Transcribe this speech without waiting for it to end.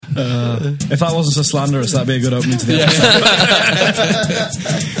If that wasn't so slanderous, that'd be a good opening to the episode.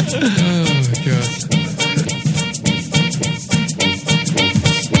 Oh, God.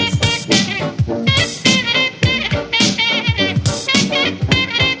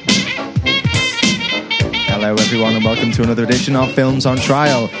 Hello everyone and welcome to another edition of Films on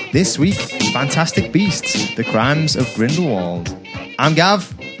Trial. This week, Fantastic Beasts, The Crimes of Grindelwald. I'm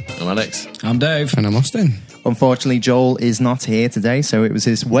Gav. I'm Alex. I'm Dave. And I'm Austin. Unfortunately, Joel is not here today, so it was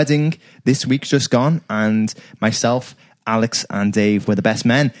his wedding this week just gone, and myself, Alex and Dave were the best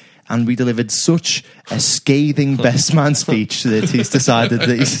men. And we delivered such a scathing best man speech that he's decided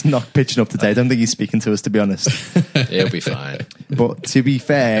that he's not pitching up today. I don't think he's speaking to us, to be honest. He'll be fine. But to be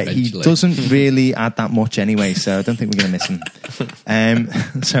fair, he doesn't really add that much anyway, so I don't think we're going to miss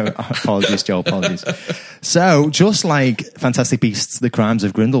him. So apologies, Joel, apologies. So just like Fantastic Beasts, The Crimes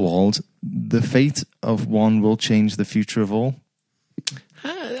of Grindelwald, the fate of one will change the future of all.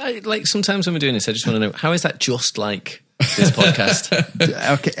 Like sometimes when we're doing this, I just want to know, how is that just like this podcast?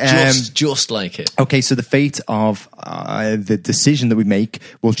 Okay, just like it. Okay, so the fate of the decision that we make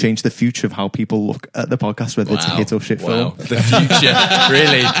will change the future of how people look at the podcast, whether it's a hit or shit film. The future.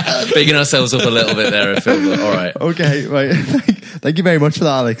 Really bigging ourselves up a little bit there, I feel. But all right. Okay, right. Thank you very much for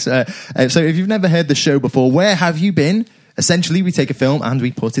that, Alex. So if you've never heard the show before, where have you been? Essentially, we take a film and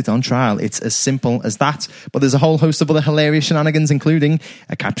we put it on trial. It's as simple as that. But there's a whole host of other hilarious shenanigans, including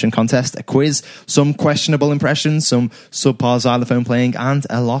a caption contest, a quiz, some questionable impressions, some subpar xylophone playing, and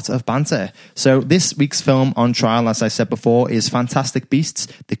a lot of banter. So this week's film on trial, as I said before, is Fantastic Beasts,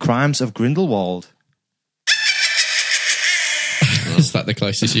 The Crimes of Grindelwald. Is that the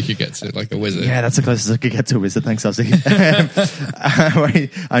closest you could get to like a wizard? Yeah, that's the closest I could get to a wizard. Thanks, Ozzy.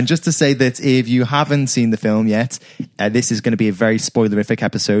 And just to say that if you haven't seen the film yet, this is going to be a very spoilerific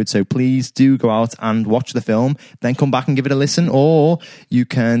episode. So please do go out and watch the film, then come back and give it a listen. Or you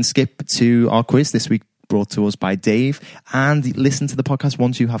can skip to our quiz this week, brought to us by Dave, and listen to the podcast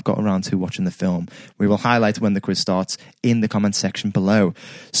once you have got around to watching the film. We will highlight when the quiz starts in the comment section below.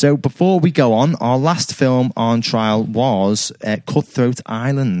 So before we go on, our last film on trial was Cutthroat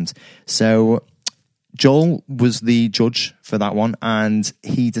Island. So Joel was the judge for that one, and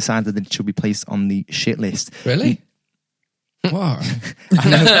he decided that it should be placed on the shit list. Really? Wow.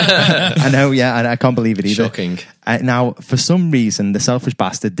 I know, yeah, and I can't believe it either. Shocking. Now, for some reason, the selfish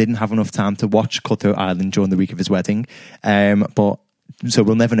bastard didn't have enough time to watch Cutthroat Island during the week of his wedding, so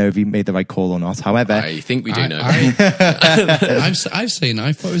we'll never know if he made the right call or not. However, I think we do know. I've seen it.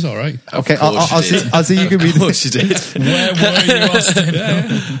 I thought it was all right. Okay, I'll see you can read it. Of course you did. Where were you, Austin?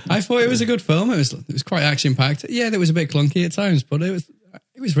 I thought it was a good film. It was quite action packed. Yeah, it was a bit clunky at times, but it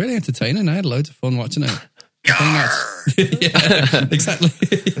was really entertaining. I had loads of fun watching it. Yeah, exactly.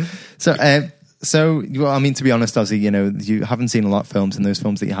 So, well, I mean, to be honest, Ozzy, you haven't seen a lot of films, and those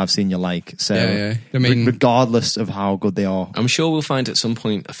films that you have seen, you like. So, yeah. I mean, regardless of how good they are, I'm sure we'll find at some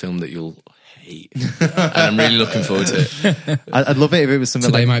point a film that you'll hate, and I'm really looking forward to it. I'd love it if it was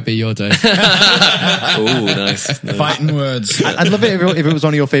something today like... might be your day. Oh, nice. Fighting words. I'd love it if it was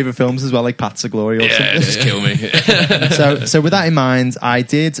one of your favourite films as well, like Paths of Glory or something. Just kill me. So with that in mind, I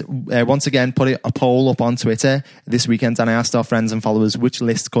did once again put a poll up on Twitter this weekend, and I asked our friends and followers which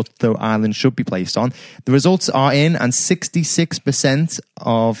list Cutthroat Island should be placed on. The results are in, and 66%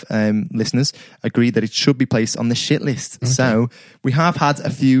 of listeners agree that it should be placed on the shit list. Okay. So we have had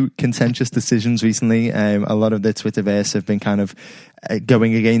a few contentious decisions recently. A lot of the Twitterverse have been kind of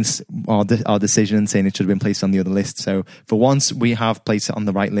going against our decision and saying it should have been placed on the other list. So for once, we have placed it on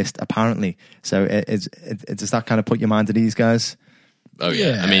the right list, apparently. So does that kind of put your mind at ease, guys? Oh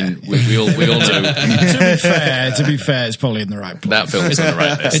yeah. I mean, we all know. To be fair, it's probably in the right place. That film is on the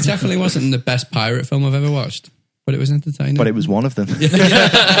right list. It definitely wasn't the best pirate film I've ever watched, but it was entertaining. But it was one of them.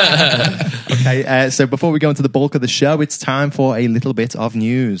 Okay, so before we go into the bulk of the show, it's time for a little bit of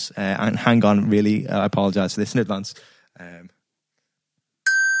news. And hang on, really, I apologise for this in advance.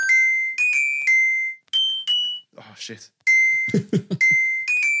 Oh, shit.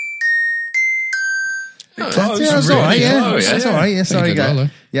 That's all right. Yeah, that's all right. Yeah, sorry,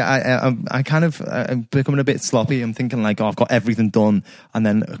 guys. Yeah, I kind of I'm becoming a bit sloppy. I'm thinking like, I've got everything done, and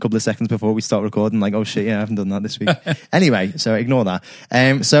then a couple of seconds before we start recording, like, oh shit, yeah, I haven't done that this week. Anyway, so ignore that.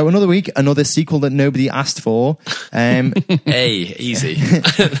 So another week, another sequel that nobody asked for. Hey, easy.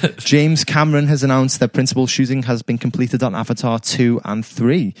 James Cameron has announced that principal shooting has been completed on Avatar 2 and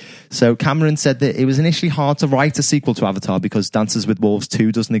 3. So Cameron said that it was initially hard to write a sequel to Avatar because Dances with Wolves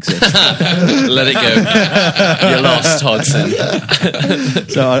 2 doesn't exist. Let it go. You're lost, Hodgson.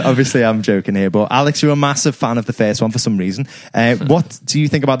 So obviously I'm joking here, but Alex, you're a massive fan of the first one for some reason. What do you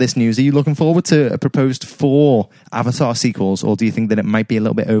think about this news? Are you looking forward to a proposed 4 Avatar sequels, or do you think that it might be a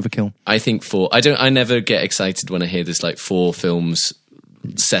little bit overkill? I think 4. I never get excited when I hear there's like 4 films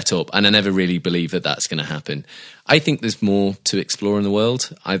set up, and I never really believe that that's going to happen. I think there's more to explore in the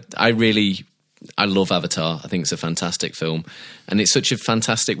world. I love Avatar. I think it's a fantastic film, and it's such a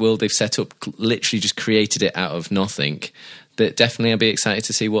fantastic world they've set up. Literally, just created it out of nothing. That definitely, I'd be excited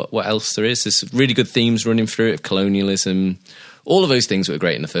to see what else there is. There's really good themes running through it of colonialism. All of those things were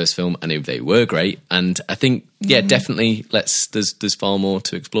great in the first film, and they were great. And I think, definitely, there's far more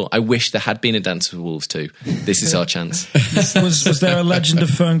to explore. I wish there had been a Dance with Wolves 2. This is our chance. Was there a Legend of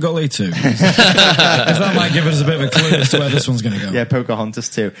Fern Gully too? That might give us a bit of a clue as to where this one's going to go. Yeah, Pocahontas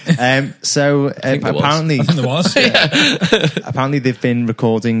too. Apparently, There was. apparently they've been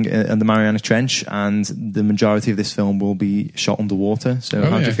recording in the Mariana Trench, and the majority of this film will be shot underwater. So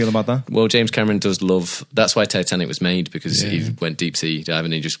how do you feel about that? Well, James Cameron does love... That's why Titanic was made, because he went deep sea diving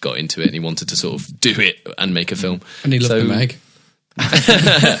and he just got into it and he wanted to sort of do it and make a film. And he loved the Meg.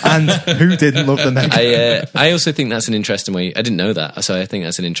 And who didn't love the Meg? I also think that's an interesting way. I didn't know that, so I think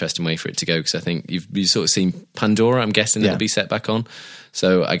that's an interesting way for it to go, because I think you've sort of seen Pandora. I'm guessing it'll be set back on.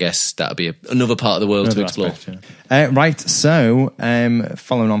 So I guess that'll be another part of the world to explore. Aspect, yeah. Right, so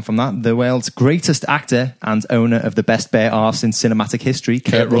following on from that, the world's greatest actor and owner of the best bare arse in cinematic history,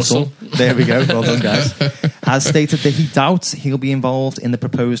 Kurt Russell. There we go, well done guys. Has stated that he doubts he'll be involved in the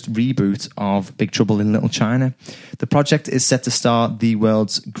proposed reboot of Big Trouble in Little China. The project is set to star the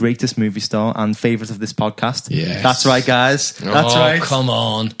world's greatest movie star and favourite of this podcast. Yes. That's right, guys. That's right. Come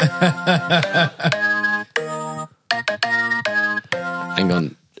on. Hang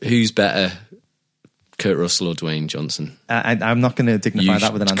on. Who's better, Kurt Russell or Dwayne Johnson? I'm not going to dignify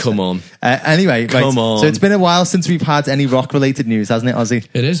that with an answer. Come on. Anyway, right. Come on. So it's been a while since we've had any rock-related news, hasn't it, Ozzy?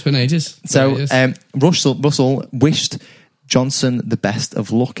 It has been ages. So Russell wished Johnson the best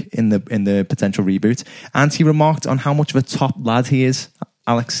of luck in the potential reboot, and he remarked on how much of a top lad he is.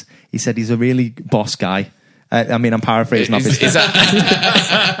 Alex, he said he's a really boss guy. I mean, I'm paraphrasing. Is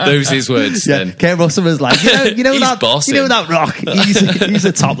that those his words? Yeah, Then Kurt Russell was like, you know He's that, bossing. you know that rock. He's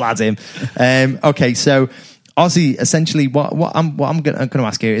a top lad, him. Okay, so Ozzy, essentially, what I'm going to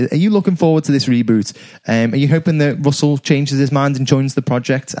ask here is, are you looking forward to this reboot? Are you hoping that Russell changes his mind and joins the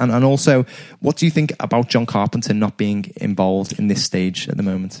project? And also, what do you think about John Carpenter not being involved in this stage at the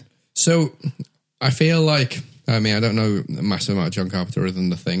moment? So I feel like, I mean, I don't know a massive amount of John Carpenter other than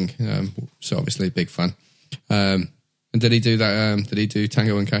The Thing. So obviously a big fan. And did he do that? Did he do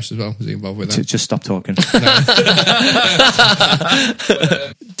Tango and Cash as well? Was he involved with that? Just stop talking.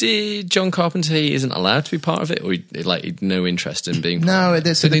 did John Carpenter, he isn't allowed to be part of it, or he'd no interest in being? No,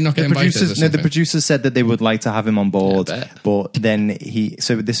 Did he not get invited or producers. No, the something? producers said that they would like to have him on board, Yeah, I bet. but then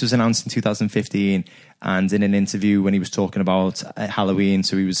So this was announced in 2015, and in an interview when he was talking about Halloween,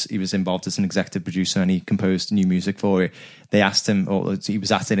 so he was involved as an executive producer and he composed new music for it. They asked him, or he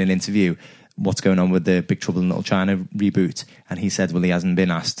was asked in an interview, what's going on with the Big Trouble in Little China reboot, and he said, well, he hasn't been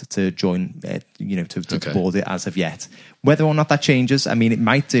asked to join to board it as of yet. Whether or not that changes, I mean, it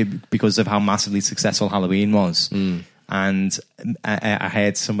might do, because of how massively successful Halloween was. And I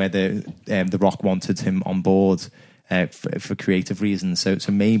heard somewhere that The Rock wanted him on board for creative reasons, so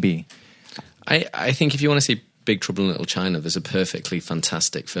maybe. I think if you want to see Big Trouble in Little China, there's a perfectly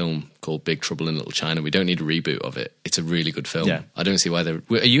fantastic film called Big Trouble in Little China. We don't need a reboot of it. It's a really good film. Yeah. I don't see why they're...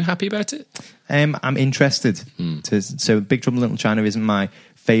 Are you happy about it? I'm interested. So Big Trouble in Little China isn't my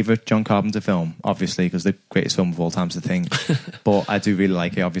favourite John Carpenter film, obviously, because the greatest film of all time is The Thing. But I do really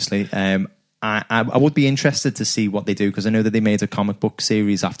like it, obviously. I would be interested to see what they do, because I know that they made a comic book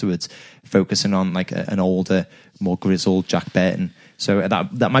series afterwards focusing on like an older, more grizzled Jack Burton. So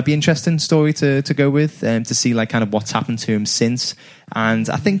that might be an interesting story to go with, to see like kind of what's happened to him since. And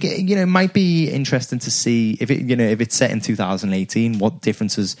I think it might be interesting to see if it's set in 2018, what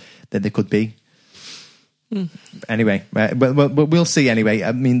differences that there could be. Anyway, we'll see. Anyway,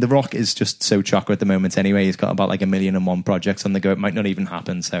 I mean, The Rock is just so chocker at the moment. Anyway, he's got about like 1,000,001 projects on the go. It might not even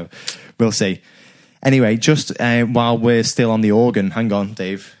happen, so we'll see. Anyway, just while we're still on the organ, hang on,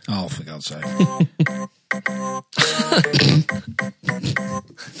 Dave. Oh, for God's sake.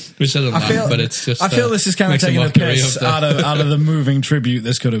 We should have laughed, but it's just. I feel this is kind of makes taking a mockery piss of the- out of the moving tribute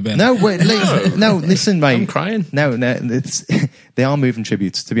this could have been. No, wait, listen, mate. I'm crying. No, they are moving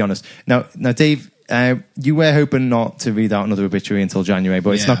tributes, to be honest. Now, Dave, you were hoping not to read out another obituary until January,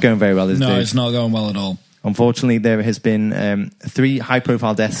 but it's Yeah. not going very well, is it? No, Dave? it's not going well at all. Unfortunately, there has been 3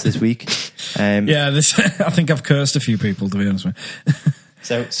 high-profile deaths this week. Yeah, I think I've cursed a few people, to be honest with you.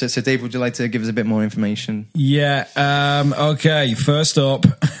 So, Dave, would you like to give us a bit more information? Yeah, okay. First up,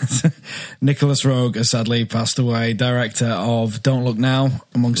 Nicholas Roeg has sadly passed away, director of Don't Look Now,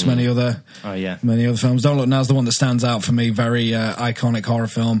 amongst many other films. Don't Look Now is the one that stands out for me. Very iconic horror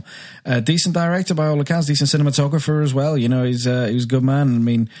film. Decent director by all accounts, decent cinematographer as well. You know, he was a good man. I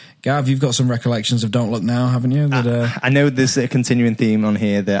mean, Gav, you've got some recollections of Don't Look Now, haven't you? I know there's a continuing theme on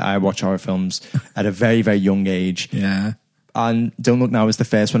here that I watch horror films at a very, very young age. Yeah. And Don't Look Now is the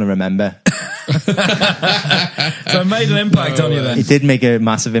first one I remember. So it made an impact on you then? It did make a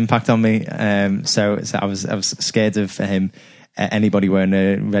massive impact on me. So I was scared of him. Anybody wearing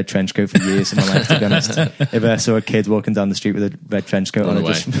a red trench coat for years in my life, to be honest. If I saw a kid walking down the street with a red trench coat on,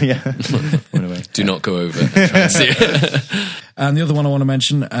 run away. Do not go over. And the other one I want to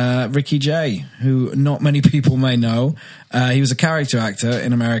mention, Ricky Jay, who not many people may know. He was a character actor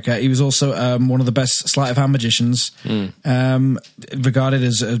in America. He was also one of the best sleight of hand magicians, regarded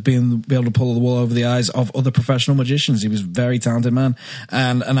as being able to pull the wool over the eyes of other professional magicians. He was a very talented man,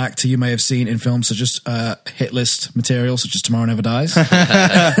 and an actor you may have seen in films such as hit list material, such as Tomorrow Never Dies.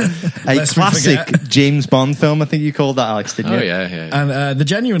 A classic James Bond film, I think you called that, Alex, didn't you? Oh, yeah. And the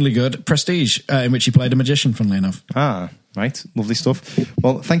genuinely good Prestige, in which he played a magician, funnily enough. Right, lovely stuff.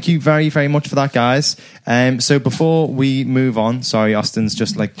 Well, thank you very, very much for that, guys. So before we move on, sorry, Austin's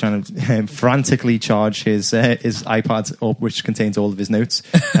just like trying to frantically charge his iPad up, which contains all of his notes.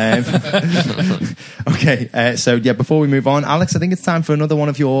 Okay, so yeah, before we move on, Alex, I think it's time for another one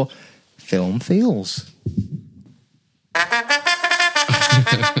of your film feels.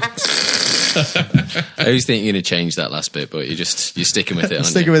 I always think you're going to change that last bit, but you're sticking with it, aren't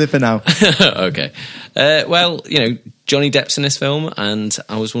Sticking with it for now. Okay. Well, Johnny Depp's in this film, and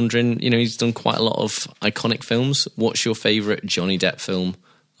I was wondering, he's done quite a lot of iconic films. What's your favourite Johnny Depp film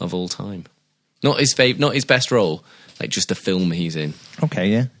of all time? Not his best role, like just the film he's in. Okay,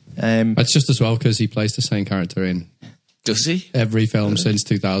 yeah. It's just as well because he plays the same character in Does he? every film since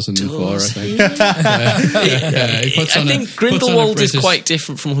 2004, Does I think. I think Grindelwald is quite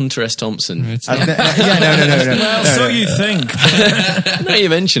different from Hunter S. Thompson. It's not. No. Well, so you think. Now you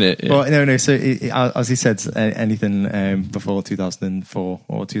mention it. Yeah. Well, no. So, as he said, anything before 2004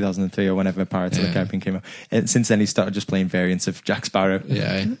 or 2003 or whenever Pirates of the Caribbean came out. Since then, he started just playing variants of Jack Sparrow.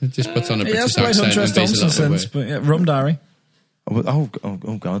 Yeah, it just puts on a He has British played accent Hunter S. and bases Thompson it up a since, bit. but yeah, Rum Diary. Oh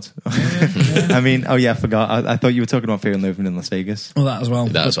God! I mean, I forgot. I thought you were talking about Fear and Loathing in Las Vegas. Well, that as well.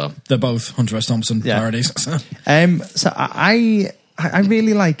 That as well. They're both Hunter S. Thompson parodies. So. So I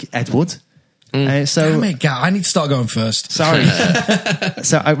really like Ed Wood. Damn it, I need to start going first. Sorry.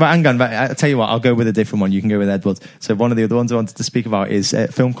 Hang on. I'll tell you what. I'll go with a different one. You can go with Ed Wood. So one of the other ones I wanted to speak about is a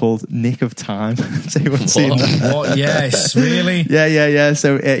film called Nick of Time. Has anyone seen that? What? Yes, really? Yeah.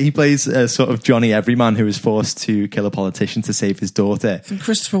 So he plays a sort of Johnny Everyman who is forced to kill a politician to save his daughter. And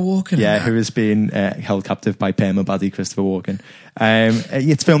Christopher Walken. Yeah, who is being held captive by perma baddie Christopher Walken.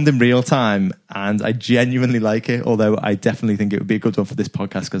 It's filmed in real time, and I genuinely like it. Although I definitely think it would be a good one for this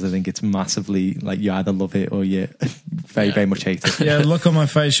podcast because I think it's massively like you either love it or you very, very much hate it. Yeah, the look on my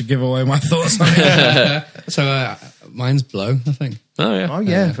face should give away my thoughts on it. So mine's Blow, I think. Oh, yeah. Oh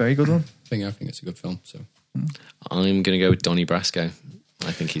yeah, very good one. I think it's a good film. So I'm going to go with Donnie Brasco.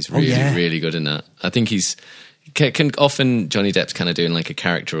 I think he's really good in that. I think he's... Can often Johnny Depp's kind of doing like a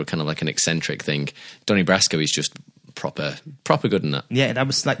character or kind of like an eccentric thing. Donnie Brasco is just proper good in that. Yeah, that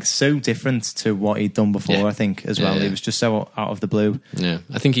was like so different to what he'd done before, I think, as well. Yeah. It was just so out of the blue. Yeah,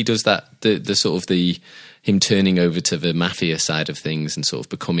 I think he does that, the sort of him turning over to the mafia side of things and sort of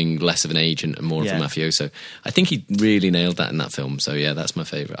becoming less of an agent and more of a mafioso. I think he really nailed that in that film. So yeah, that's my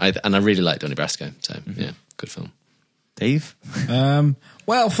favourite. And I really like Donnie Brasco. So yeah, good film. Dave?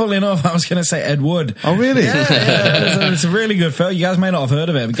 Well, funnily enough, I was going to say Ed Wood. Oh, really? Yeah, it's a really good film. You guys may not have heard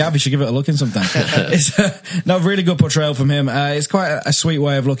of it, but Gav, you should give it a look in sometime. It's a really good portrayal from him. It's quite a sweet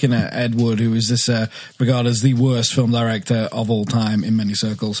way of looking at Ed Wood, who is this regarded as the worst film director of all time in many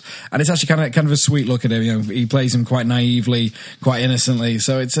circles. And it's actually kind of a sweet look at him. He plays him quite naively, quite innocently.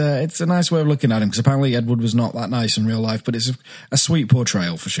 So it's a nice way of looking at him, because apparently Ed Wood was not that nice in real life, but it's a sweet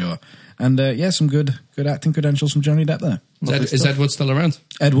portrayal for sure. And some good acting credentials from Johnny Depp there. Is Ed Wood still around?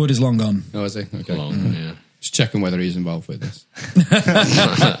 Ed Wood is long gone. Oh, is he? Okay. Yeah. Just checking whether he's involved with this.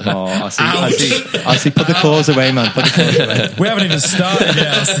 I see. Put the claws away, man. Put the claws away. We haven't even started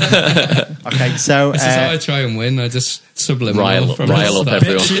yet. Okay, so... This is how I try and win. I just subliminal Rile from up the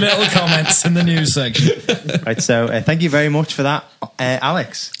everyone. Bitchy little comments in the news section. Right, so thank you very much for that,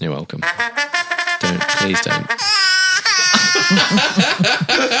 Alex. You're welcome. Please don't.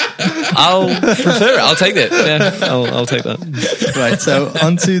 I'll prefer it. I'll take it. Yeah, I'll take that. Right, so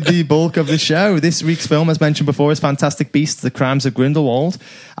on to the bulk of the show. This week's film, as mentioned before, is Fantastic Beasts: The Crimes of Grindelwald.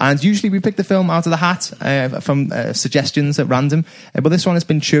 And usually we pick the film out of the hat from suggestions at random. But this one has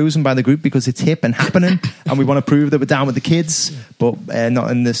been chosen by the group because it's hip and happening, and we want to prove that we're down with the kids, but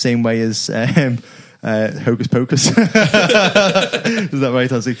not in the same way as Hocus Pocus. Is that right,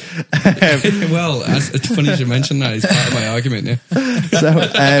 Ozzy? Well, it's funny you mention that. It's part of my argument, yeah.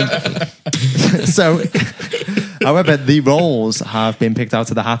 So, however, the roles have been picked out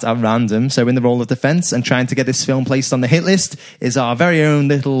of the hat at random. So in the role of defence and trying to get this film placed on the hit list is our very own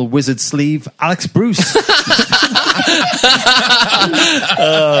little wizard sleeve, Alex Bruce.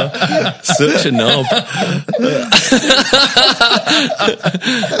 Such a knob.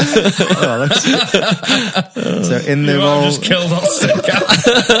 So in the role, just killed Austin.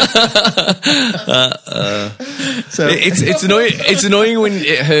 so It's annoying. It's annoying when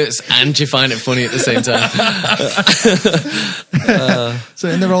it hurts and you find it funny at the same time. So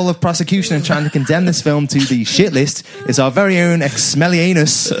in the role of prosecution and trying to condemn this film to the shit list is our very own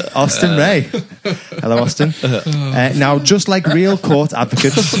Exmellianus, Austin Ray. Hello, Austin. Now, just like real court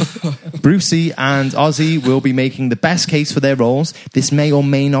advocates, Brucey and Ozzy will be making the best case for their roles. This may or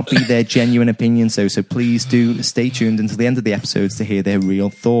may not be their genuine opinions, though, so please do stay tuned until the end of the episodes to hear their real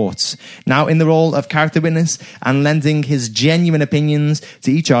thoughts. Now, in the role of character witness and lending his genuine opinions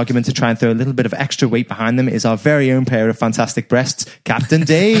to each argument to try and throw a little bit of extra weight behind them is our very own pair of fantastic breasts, Captain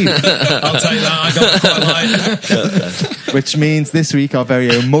Dave. I'll take that. I got quite light. Which means this week our very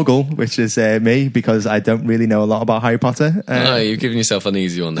own Muggle, which is me, because I don't really know a lot about Harry Potter. You've given yourself an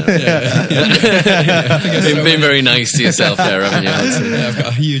easy one there. You've been very nice to yourself there, haven't you? Yeah, I've got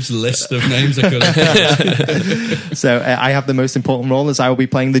a huge list of names I could have. So I have the most important role, as I will be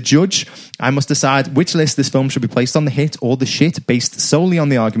playing the judge. I must decide which list this film should be placed on, the hit or the shit, based solely on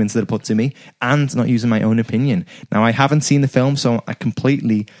the arguments that are put to me and not using my own opinion. Now, I haven't seen the film, so I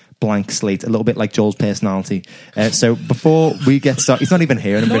completely blank slate, a little bit like Joel's personality. So before we get started, he's not even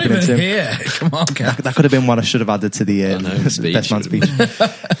here, and I'm Not ripping even into him. here. Come on, Cap. That could have been what I should have added to the speech. best man speech.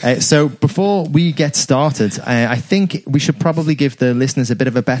 So before we get started, I think we should probably give the listeners a bit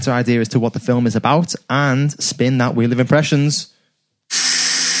of a better idea as to what the film is about and spin that wheel of impressions.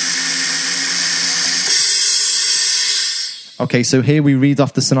 Okay, so here we read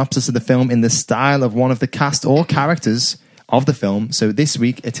off the synopsis of the film in the style of one of the cast or characters of the film. So this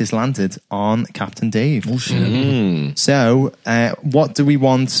week it has landed on Captain Dave. So what do we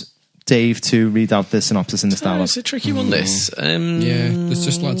want Dave to read out the synopsis in the style of? It's a tricky one, this. Yeah, there's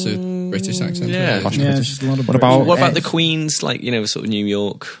just lots of British accents. Yeah. Really. Yeah, just a lot of What about What about the Queen's, like, you know, sort of New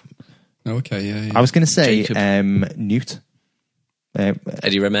York? Oh, okay, yeah. I was going to say Jacob. Newt.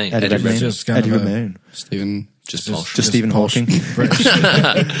 Eddie Redmayne. Eddie Redmayne. Just kind Eddie of a- Redmayne. Stephen. Just posh. Just Stephen posh Hawking. British.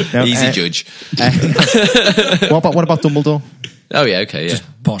 No, Easy judge. what about Dumbledore? Oh, yeah, okay, yeah.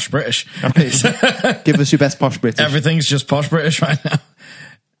 Posh British. Give us your best posh British. Everything's just posh British right now.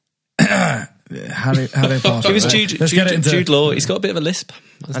 Harry Potter. It was Jude Law. He's got a bit of a lisp.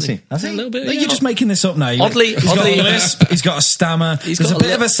 Has he? A little bit. You're just making this up now. Oddly- he's got a lisp. He's got a stammer. He's There's a got a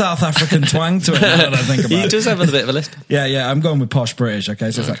bit of a South African twang to it. Now that I think about He it. does have a bit of a lisp. Yeah. I'm going with posh British.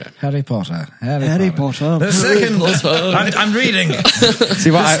 Okay, so it's like Harry Potter. Harry Potter. The second. I'm reading. See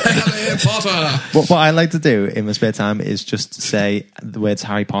what I, Harry Potter. what I like to do in my spare time is just say the words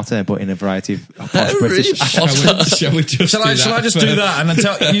Harry Potter, but in a variety of posh British. Shall we just Shall I just do that and then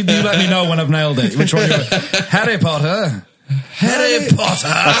tell you let me know when I've nailed it? Which one? Harry Potter. Harry Potter.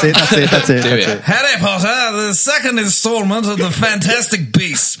 That's it. Do it. Harry Potter, the second installment of the Fantastic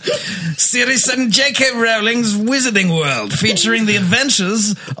Beasts series in J.K. Rowling's Wizarding World, featuring the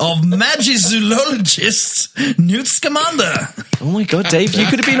adventures of magizoologist Newt Scamander. Oh my God, Dave, you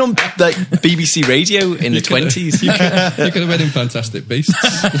could have been on like BBC Radio in the 20s. You could have been in Fantastic Beasts.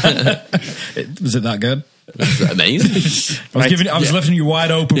 Was it that good? Amazing. I was lifting you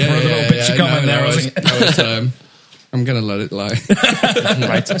wide open for a little bitchy comment there. I'm going to let it lie.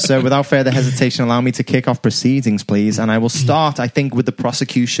 Right. So without further hesitation, allow me to kick off proceedings, please. And I will start, I think, with the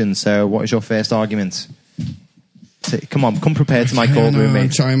prosecution. So what is your first argument? So, come prepared to my courtroom, I'm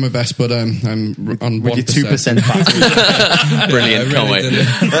mate. trying my best, but I'm on With 1%. your 2% fat. Brilliant, can't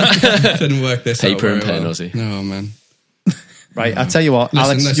wait. Didn't work this out Paper and very pen, well. Ozzy. No, man. Right, I'll tell you what,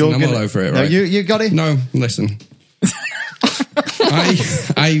 Alex, you're I'm gonna... all over it, No, right? you got it? No, listen.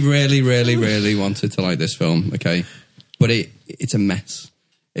 I really, really, really wanted to like this film, okay? But it's a mess.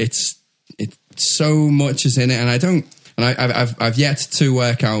 It's so much is in it, and I've yet to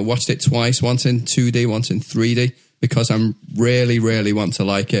work out. Watched it twice, once in 2D, once in 3D, because I'm really, really want to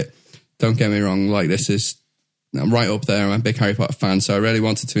like it. Don't get me wrong, like this is I'm right up there. I'm a big Harry Potter fan, so I really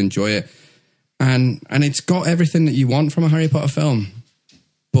wanted to enjoy it. And it's got everything that you want from a Harry Potter film,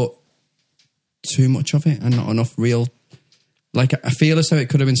 but too much of it and not enough real. Like, I feel as though it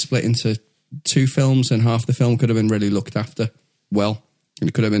could have been split into 2 films, and half the film could have been really looked after well, and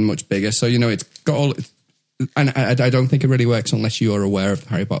it could have been much bigger. So, it's got all, and I don't think it really works unless you're aware of the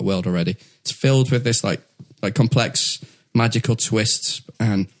Harry Potter world already. It's filled with this like complex magical twists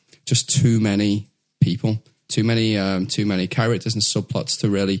and just too many people, too many characters and subplots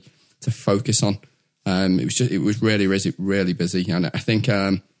to focus on. It was really busy, and I think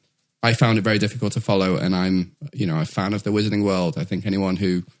I found it very difficult to follow. And I'm a fan of the Wizarding World. I think anyone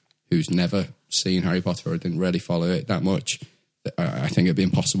who's never seen Harry Potter or didn't really follow it that much, I think it'd be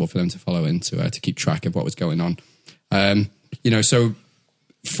impossible for them to follow into to keep track of what was going on. So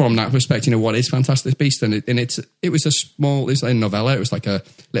from that perspective, what is Fantastic Beasts? And it was a novella. It was like a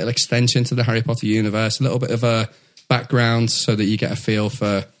little extension to the Harry Potter universe, a little bit of a background so that you get a feel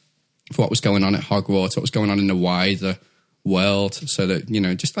for what was going on at Hogwarts, what was going on in the wider world, so that,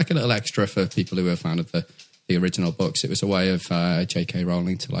 just like a little extra for people who were a fan of the original books. It was a way of J.K.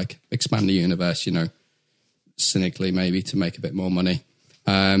 Rowling to like expand the universe, cynically maybe to make a bit more money.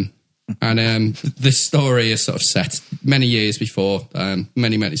 This story is sort of set many years before, so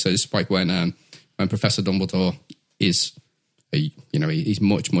this is like when Professor Dumbledore is he's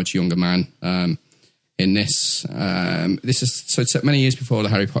much younger man in this. It's set many years before the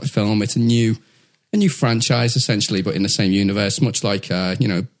Harry Potter film. It's a new franchise essentially, but in the same universe, much like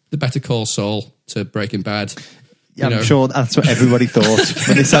the Better Call Saul to Breaking Bad. Yeah, I'm sure that's what everybody thought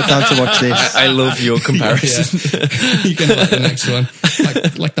when they sat down to watch this. I love your comparison. You can like the next one,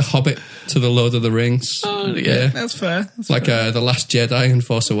 like the Hobbit to the Lord of the Rings. Oh, yeah. That's fair. The Last Jedi and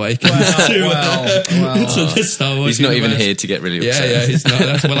Force Awakens. Wow. To the Star Wars He's not universe. even here to get really upset. Yeah, he's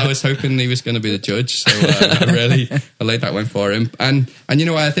not. I was hoping he was going to be the judge, so I laid that one for him. And I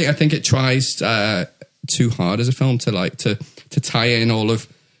think it tries too hard as a film to tie in all of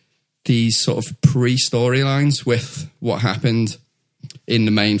these sort of pre-storylines with what happened in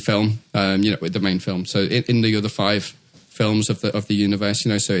the main film, with the main film. So in the other 5 films of the universe,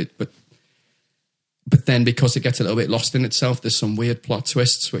 but then because it gets a little bit lost in itself, there's some weird plot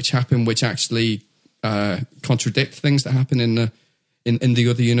twists which happen, which actually contradict things that happen in the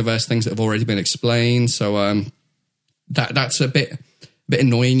other universe, things that have already been explained. So that's a bit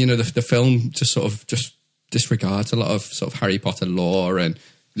annoying. The film just disregards a lot of sort of Harry Potter lore, and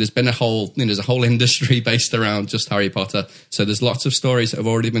there's been a whole industry based around just Harry Potter. So there's lots of stories that have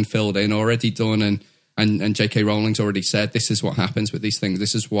already been filled in, already done, and J.K. Rowling's already said this is what happens with these things.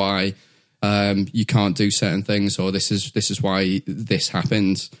 This is why you can't do certain things, or this is why this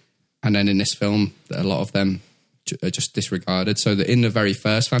happens. And then in this film, a lot of them are just disregarded. So that in the very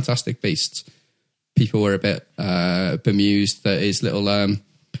first Fantastic Beasts, people were a bit bemused that his little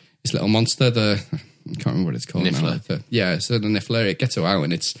monster, I can't remember what it's called Niffler. now. So the Niffler, it gets out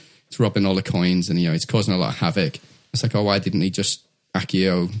and it's robbing all the coins, and it's causing a lot of havoc. It's like, why didn't he just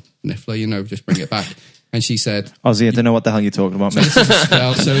Accio Niffler, just bring it back? And she said, Ozzy, I don't know what the hell you're talking about, mate. So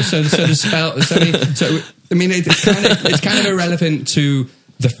the spell. It's kind of irrelevant to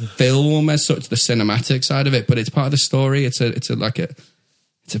the film as such, the cinematic side of it, but it's part of the story. I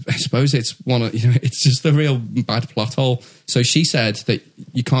suppose it's one of, it's just a real bad plot hole. So she said that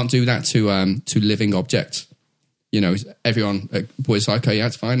you can't do that to living objects. Everyone was like, "Oh yeah,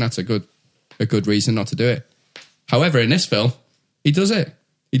 it's fine. That's a good reason not to do it." However, in this film, he does it.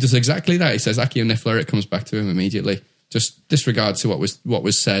 He does exactly that. He says Accio Niffler. It comes back to him immediately. Just disregard to what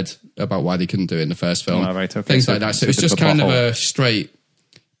was said about why they couldn't do it in the first film. Oh, right, okay. Things like that. So it's just kind of a straight.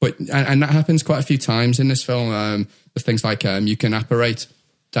 But and that happens quite a few times in this film. With things like you can apparate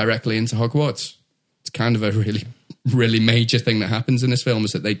directly into Hogwarts. It's kind of a really, really major thing that happens in this film,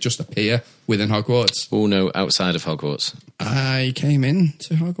 is that they just appear within Hogwarts. Oh no, outside of Hogwarts. I came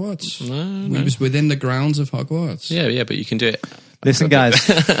into Hogwarts. No. We was within the grounds of Hogwarts. Yeah, but you can do it. Listen, guys,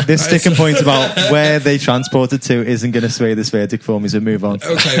 this sticking point about where they transported to isn't going to sway this verdict for me, so move on.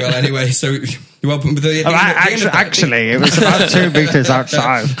 Okay, well, anyway, so... Actually, it was about 2 meters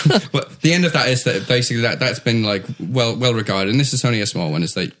outside. But the end of that is that basically that's been like well regarded, and this is only a small one,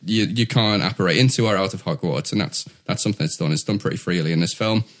 is that you can't apparate into or out of Hogwarts, and that's something that's done. It's done pretty freely in this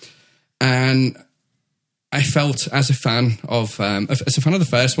film. And I felt as a fan of the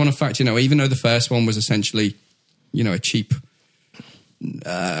first one, in fact, even though the first one was essentially, a cheap...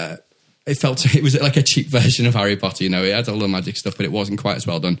 it was like a cheap version of Harry Potter. It had all the magic stuff, but it wasn't quite as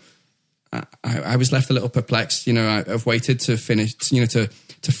well done. I was left a little perplexed. I've waited to finish, to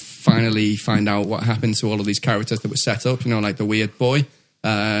finally find out what happened to all of these characters that were set up. Like the weird boy,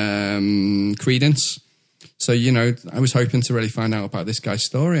 Credence. So, I was hoping to really find out about this guy's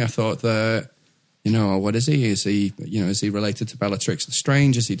story. I thought that, what is he? Is he related to Bellatrix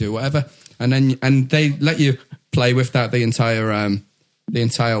Lestrange? Does he do whatever? And they let you play with that the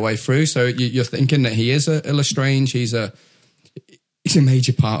entire way through. So you're thinking that he is a Lestrange. He's a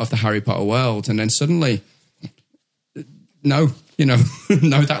major part of the Harry Potter world. And then suddenly, no,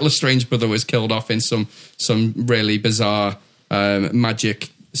 that Lestrange brother was killed off in some really bizarre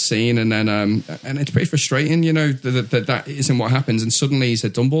magic scene, and then and it's pretty frustrating, that isn't what happens, and suddenly he's a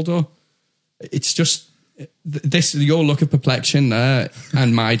Dumbledore. It's just this, your look of perplexion there,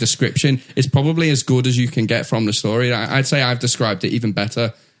 and my description is probably as good as you can get from the story. I'd say I've described it even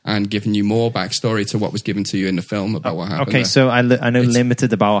better and given you more backstory to what was given to you in the film about what happened. Okay, there. so I know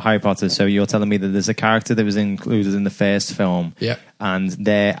limited about Harry Potter, so you're telling me that there's a character that was included in the first film, and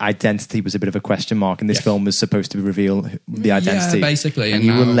their identity was a bit of a question mark, and this film was supposed to reveal the identity. Yeah, basically. And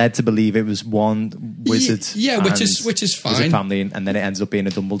you were led to believe it was one wizard. Which is fine. Wizard family, and then it ends up being a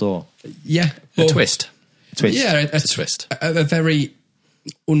Dumbledore. Yeah. A twist. Yeah, a twist. A very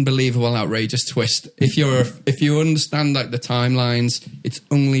unbelievable, outrageous twist. If you understand like the timelines, it's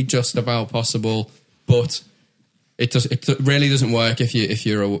only just about possible, but it really doesn't work if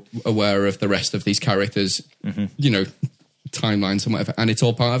you're aware of the rest of these characters, timelines and whatever. And it's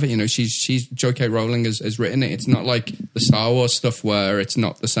all part of it. She's J.K. Rowling has written it. It's not like the Star Wars stuff where it's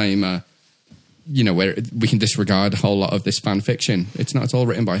not the same. Where we can disregard a whole lot of this fan fiction. It's not. It's all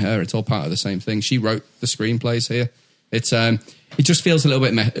written by her. It's all part of the same thing. She wrote the screenplays here. It's it just feels a little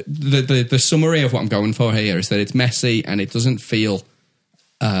bit the summary of what I'm going for here is that it's messy and it doesn't feel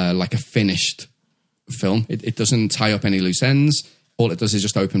like a finished film. It doesn't tie up any loose ends. All it does is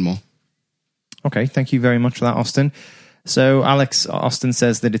just open more. Okay, thank you very much for that, Austin. So Alex, Austin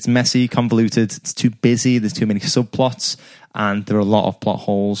says that it's messy, convoluted, it's too busy, there's too many subplots, and there are a lot of plot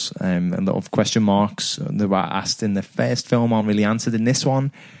holes, a lot of question marks that were asked in the first film aren't really answered in this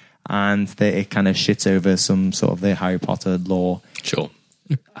one, and that it kind of shits over some sort of the Harry Potter lore. Sure.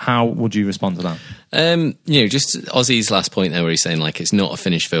 How would you respond to that? Just Ozzy's last point there where he's saying like it's not a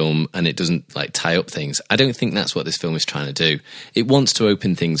finished film and it doesn't like tie up things. I don't think that's what this film is trying to do. It wants to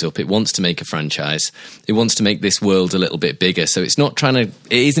open things up. It wants to make a franchise. It wants to make this world a little bit bigger. So it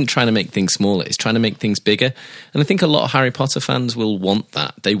isn't trying to make things smaller. It's trying to make things bigger. And I think a lot of Harry Potter fans will want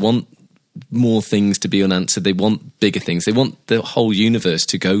that. They want more things to be unanswered. They want bigger things. They want the whole universe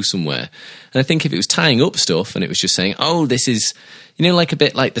to go somewhere. And I think if it was tying up stuff and it was just saying, oh, this is, like a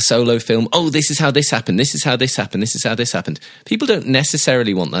bit like the Solo film, oh, this is how this happened, this is how this happened, this is how this happened. People don't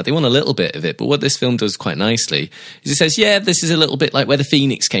necessarily want that. They want a little bit of it. But what this film does quite nicely is it says, yeah, this is a little bit like where the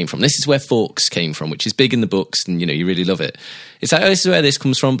Phoenix came from. This is where Fawkes came from, which is big in the books and, you really love it. It's like, oh, this is where this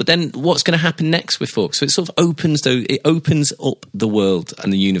comes from. But then what's going to happen next with Fawkes? So it sort of opens up the world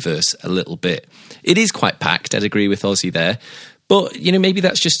and the universe a little bit. It is quite packed. I'd agree with Ozzy there. But, maybe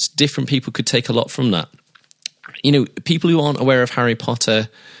that's just different people could take a lot from that. People who aren't aware of Harry Potter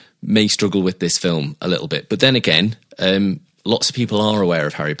may struggle with this film a little bit. But then again, lots of people are aware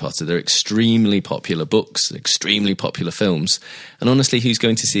of Harry Potter. They're extremely popular books, extremely popular films. And honestly, who's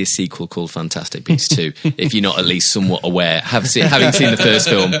going to see a sequel called Fantastic Beasts 2 if you're not at least somewhat aware, having seen the first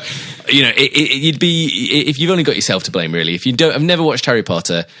film? You'd be, if you've only got yourself to blame, really. If you have never watched Harry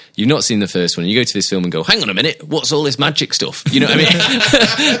Potter, you've not seen the first one, and you go to this film and go, hang on a minute, what's all this magic stuff? You know what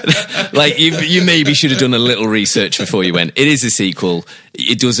I mean? Like, you maybe should have done a little research before you went. It is a sequel.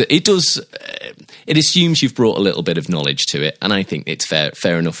 It assumes you've brought a little bit of knowledge to it, and I think it's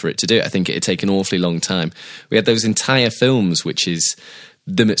fair enough for it to do it. I think it'd take an awfully long time. We had those entire films, which is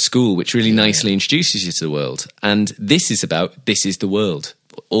them at school, which really nicely introduces you to the world. And this is the world.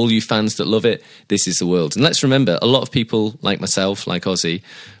 All you fans that love it, this is the world. And let's remember, a lot of people like myself, like Ozzy,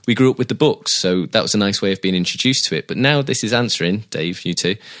 we grew up with the books, so that was a nice way of being introduced to it. But now this is answering, Dave, you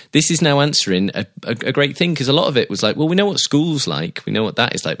too, this is now answering a great thing, because a lot of it was like, well, we know what school's like, we know what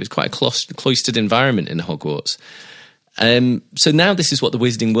that is like. It was quite a cloistered environment in Hogwarts. So now this is what the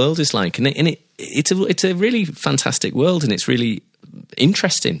Wizarding world is like, and it's a really fantastic world, and it's really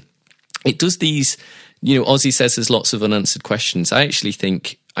interesting. It does these, Ozzy says there's lots of unanswered questions. I actually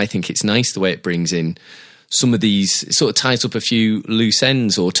think it's nice the way it brings in some of these, it sort of ties up a few loose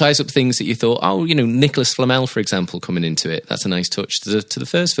ends, or ties up things that you thought, oh, Nicholas Flamel, for example, coming into it. That's a nice touch to the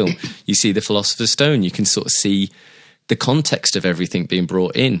first film. You see the Philosopher's Stone. You can sort of see the context of everything being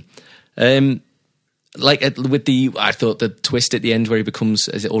brought in. I thought the twist at the end where he becomes,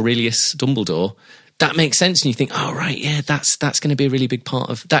 is it Aurelius Dumbledore? That makes sense, and you think, oh, right, yeah, that's going to be a really big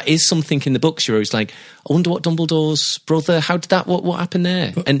part of... That is something in the books. You're always like, I wonder what Dumbledore's brother... How did that... What happened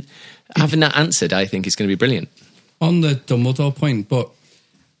there? But, and having that answered, I think, is going to be brilliant. On the Dumbledore point, but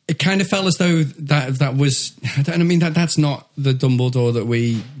it kind of felt as though that was. I mean that's not the Dumbledore that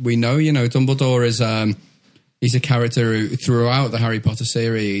we know. You know, Dumbledore is he's a character who, throughout the Harry Potter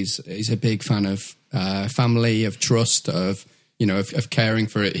series, he's a big fan of family, of trust, of caring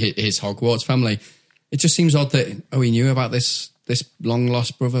for his Hogwarts family. It just seems odd that he knew about this long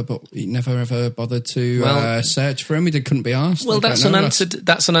lost brother, but he never ever bothered to search for him. He couldn't be asked. Well, that's unanswered.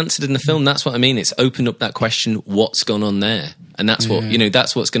 That's unanswered in the film. That's what I mean. It's opened up that question: what's gone on there? And that's what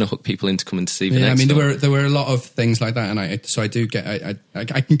that's what's going to hook people into coming to see the next. I mean, film. there were a lot of things like that, and I do get.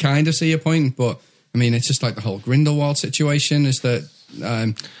 I can kind of see your point, but I mean, it's just like the whole Grindelwald situation. Is that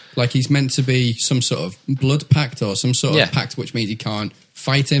like he's meant to be some sort of blood pact or some sort of pact, which means he can't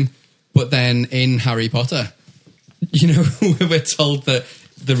fight him. But then in Harry Potter, we're told that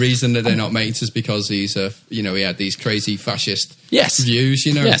the reason that they're not mates is because he's he had these crazy fascist views,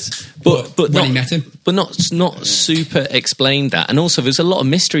 Yes, but when he met him, but not super explained that. And also, there's a lot of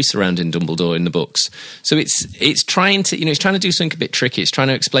mystery surrounding Dumbledore in the books. So it's trying to it's trying to do something a bit tricky. It's trying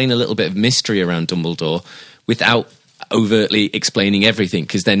to explain a little bit of mystery around Dumbledore without overtly explaining everything,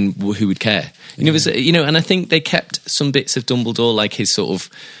 because then who would care? And I think they kept some bits of Dumbledore, like his sort of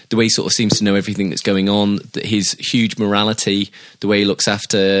the way he sort of seems to know everything that's going on, his huge morality, the way he looks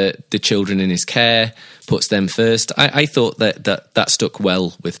after the children in his care, puts them first. I thought that stuck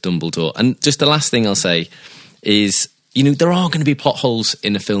well with Dumbledore. And just the last thing I'll say is, there are going to be plot holes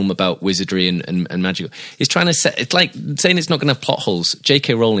in a film about wizardry and magic. It's trying to set. It's like saying it's not going to have plot holes.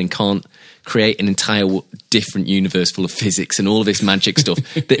 J.K. Rowling can't create an entire different universe full of physics and all of this magic stuff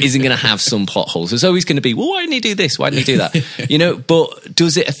that isn't going to have some plot holes. There's always going to be, well, why didn't he do this? Why didn't he do that? But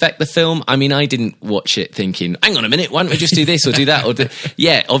does it affect the film? I mean, I didn't watch it thinking, hang on a minute, why don't we just do this or do that?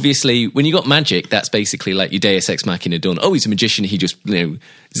 Obviously, when you got magic, that's basically like your Deus Ex Machina done. Oh, he's a magician. He just,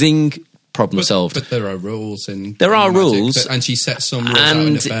 zing, problem solved. But there are rules in rules, and she set some rules out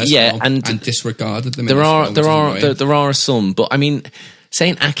in the first film and disregarded them. There are some, but I mean,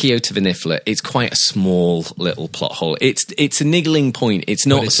 saying Accio to Vinifla, it's quite a small little plot hole. It's a niggling point. It's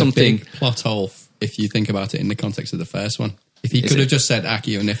not something a big plot hole if you think about it in the context of the first one. If he could have just said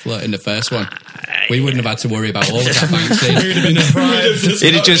Accio Nifla in the first one, we wouldn't have had to worry about all of that bank scene. We'd have been deprived.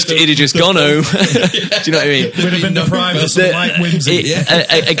 It'd have just gone home. Do you know what I mean? We'd have been deprived of some light whimsy.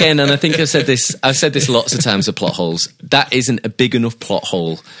 Again, and I think I've said this lots of times of plot holes. That isn't a big enough plot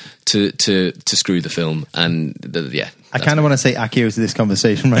hole to screw the film. And I kind of want to say Accio to this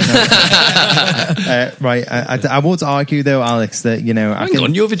conversation right now. I would argue though, Alex, that hang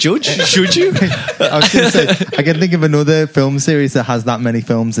on, you're the judge. Should you? I was going to say I can think of another film series that has that many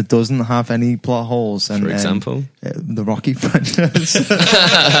films that doesn't have any plot holes. And, for example, the Rocky franchise.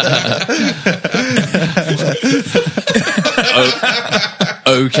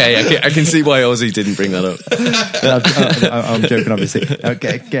 Okay, I can see why Ozzy didn't bring that up. I'm joking, obviously.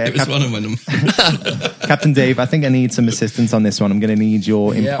 Okay, it was one of them. Captain Dave, I think I need some assistance on this one. I'm going to need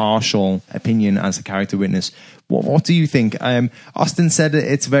your impartial opinion as a character witness. What do you think? Austin said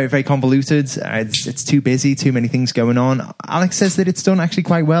it's very, very convoluted. It's too busy, too many things going on. Alex says that it's done actually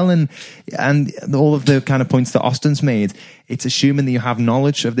quite well, and all of the kind of points that Austin's made, it's assuming that you have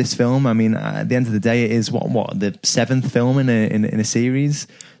knowledge of this film. I mean, at the end of the day, it is what the 7th film in a series.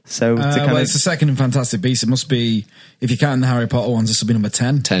 So it's the second in Fantastic Beasts. It must be, if you count the Harry Potter ones, this will be number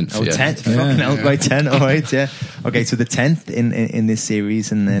 10. 10th. Oh, 10th. Fucking hell, right, 10. All right, yeah. Okay, so the 10th in this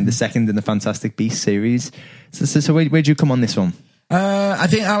series, and then the second in the Fantastic Beasts series. So where'd you come on this one? I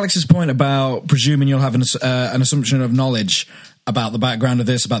think Alex's point about presuming you'll have an assumption of knowledge about the background of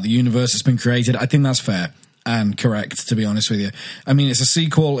this, about the universe that's been created, I think that's fair and correct, to be honest with you. I mean, it's a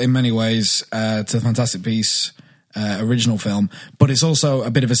sequel in many ways to the Fantastic Beasts original film, but it's also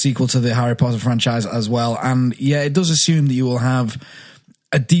a bit of a sequel to the Harry Potter franchise as well. And yeah, it does assume that you will have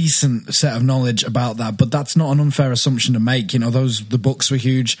a decent set of knowledge about that, but that's not an unfair assumption to make. The books were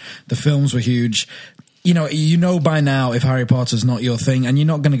huge, the films were huge. You know by now if Harry Potter's not your thing, and you're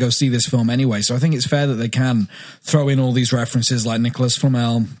not going to go see this film anyway. So I think it's fair that they can throw in all these references like Nicholas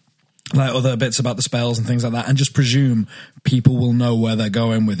Flamel, like other bits about the spells and things like that, and just presume people will know where they're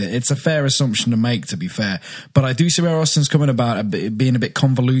going with it. It's a fair assumption to make, to be fair. But I do see where Austin's coming about it being a bit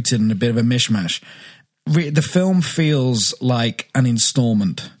convoluted and a bit of a mishmash. The film feels like an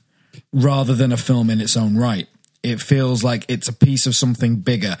installment rather than a film in its own right. It feels like it's a piece of something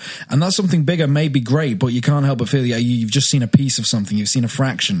bigger. And that something bigger may be great, but you can't help but feel you've just seen a piece of something. You've seen a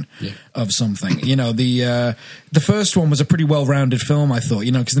fraction of something. The first one was a pretty well-rounded film, I thought,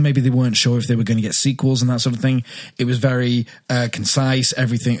 because maybe they weren't sure if they were going to get sequels and that sort of thing. It was very concise.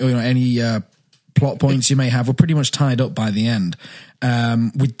 Everything, any plot points you may have were pretty much tied up by the end.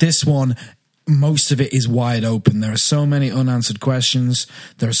 With this one, most of it is wide open. There are so many unanswered questions.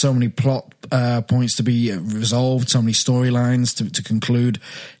 There are so many plot points to be resolved, so many storylines to conclude.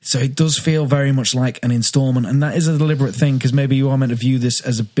 So it does feel very much like an installment, and that is a deliberate thing, because maybe you are meant to view this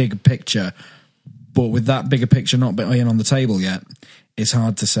as a big picture, but with that bigger picture not being on the table yet, it's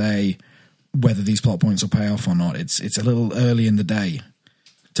hard to say whether these plot points will pay off or not. It's a little early in the day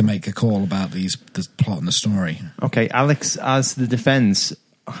to make a call about the plot and the story. Okay, Alex, as the defence,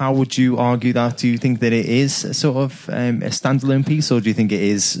 how would you argue that? Do you think that it is a sort of a standalone piece, or do you think it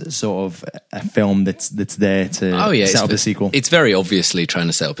is sort of a film that's there to set up a sequel? It's very obviously trying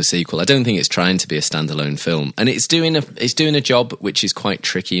to set up a sequel. I don't think it's trying to be a standalone film, and it's doing a job which is quite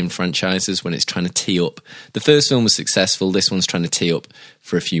tricky in franchises when it's trying to tee up. The first film was successful. This one's trying to tee up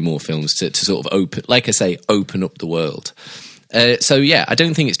for a few more films to sort of open up the world. I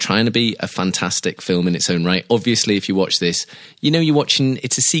don't think it's trying to be a fantastic film in its own right. Obviously, if you watch this, you're watching,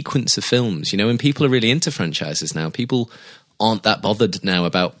 it's a sequence of films, and people are really into franchises now. People aren't that bothered now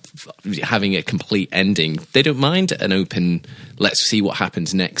about having a complete ending. They don't mind an open, let's see what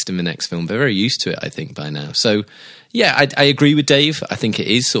happens next in the next film. They're very used to it, I think, by now. So, yeah, I agree with Dave. I think it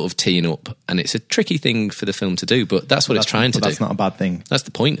is sort of teeing up, and it's a tricky thing for the film to do, but that's what it's trying to do. That's not a bad thing. That's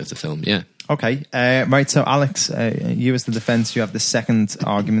the point of the film, yeah. Okay, right, so Alex, you as the defence, you have the second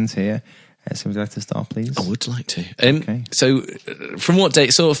argument here. So would you like to start, please? I would like to. Okay. So from what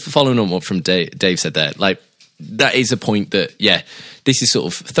Dave, sort of following on what from Dave said there, like, that is a point that, this is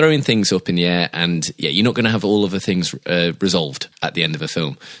sort of throwing things up in the air, and you're not going to have all of the things resolved at the end of a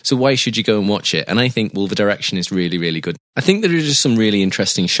film. So why should you go and watch it? And I think, the direction is really, really good. I think there are just some really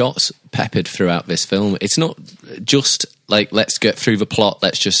interesting shots peppered throughout this film. It's not just like, let's get through the plot,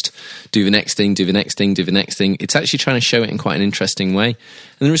 let's just do the next thing, do the next thing, do the next thing. It's actually trying to show it in quite an interesting way. And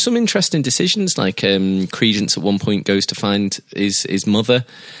there are some interesting decisions, like Credence at one point goes to find his mother.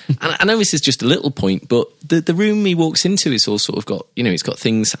 And I know this is just a little point, but the room he walks into is all sort of got, it's got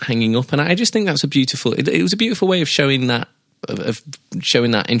things hanging up. And I just think that's it was a beautiful way of showing that, of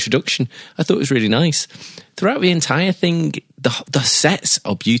showing that introduction. I thought it was really nice. Throughout the entire thing, the sets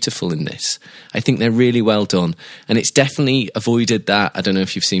are beautiful in this. I think they're really well done, and it's definitely avoided that. I don't know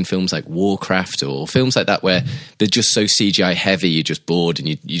if you've seen films like Warcraft or films like that where they're just so CGI heavy, you're just bored, and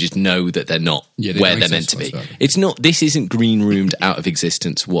you just know that they're not where they're meant to be. It's not. This isn't green roomed out of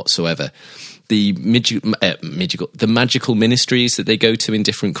existence whatsoever. The magical ministries that they go to in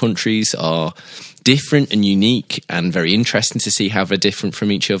different countries are different and unique, and very interesting to see how they're different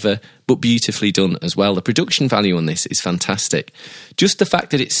from each other, but beautifully done as well. The production value on this is fantastic. Just the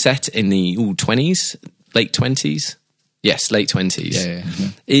fact that it's set in the 20s, late 20s, yes, late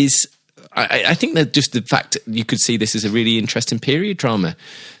 20s, is, I think that just the fact you could see this as a really interesting period drama.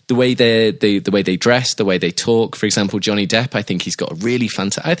 The way the way they dress, the way they talk. For example, Johnny Depp, I think he's got a really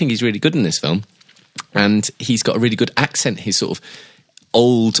I think he's really good in this film, and he's got a really good accent. His sort of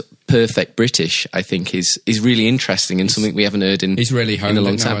old, perfect British, I think, is really interesting, and something we haven't heard in a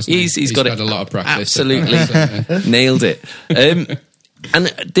long time. He's got a lot of practice. Absolutely nailed it. And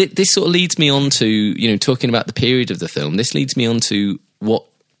this sort of leads me on to talking about the period of the film. This leads me on to what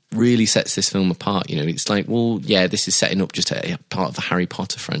really sets this film apart. It's like, this is setting up just a part of the Harry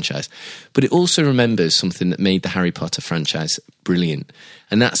Potter franchise, but it also remembers something that made the Harry Potter franchise brilliant,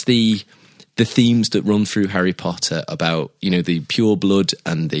 and that's the themes that run through Harry Potter about, the pure blood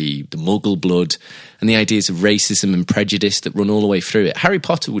and the muggle blood, and the ideas of racism and prejudice that run all the way through it. Harry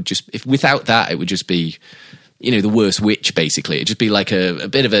Potter would just, without that, it would just be, the worst witch, basically. It'd just be like a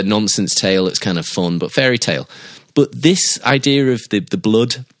bit of a nonsense tale that's kind of fun, but fairy tale. But this idea of the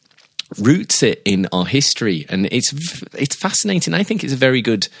blood roots it in our history, and it's fascinating. I think it's a very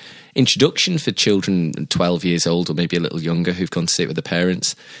good introduction for children 12 years old, or maybe a little younger, who've gone to see it with their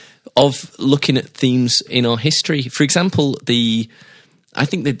parents, of looking at themes in our history. For example, I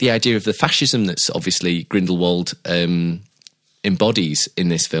think that the idea of the fascism that's obviously Grindelwald embodies in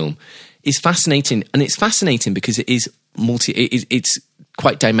this film is fascinating, and it's fascinating because it is it's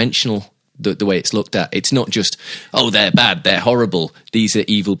quite dimensional. The way it's looked at, it's not just, they're bad, they're horrible, these are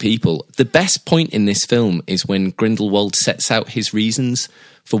evil people. The best point in this film is when Grindelwald sets out his reasons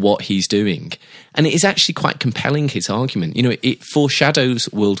for what he's doing, and it is actually quite compelling, his argument. It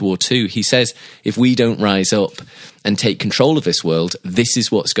foreshadows World War II. He says, if we don't rise up and take control of this world, this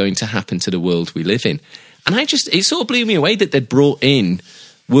is what's going to happen to the world we live in. And it sort of blew me away that they'd brought in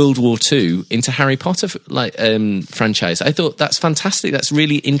World War II into Harry Potter franchise. I thought that's fantastic. That's a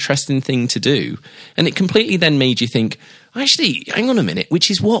really interesting thing to do. And it completely then made you think, actually, hang on a minute, which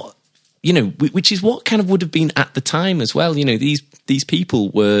is what kind of would have been at the time as well. These people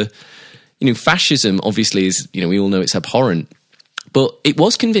were, fascism obviously is, we all know it's abhorrent, But it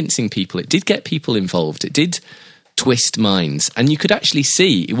was convincing people. It did get people involved. It did twist minds. And you could actually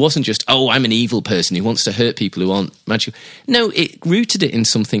see it wasn't just, oh, I'm an evil person who wants to hurt people who aren't magical. No, it rooted it in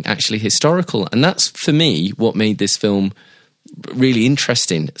something actually historical. And that's, for me, what made this film really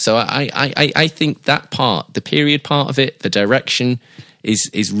interesting. So I think that part, the period part of it, the direction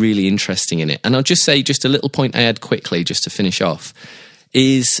is really interesting in it. And I'll just say, just a little point I had quickly, just to finish off,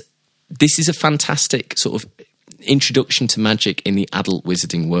 is this is a fantastic sort of introduction to magic in the adult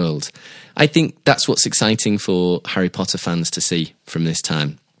wizarding world. I think that's what's exciting for Harry Potter fans to see from this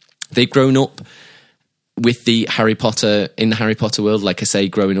time. They've grown up with the Harry Potter, in the Harry Potter world, like I say,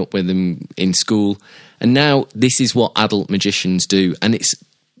 growing up with them in school. And now this is what adult magicians do. And it's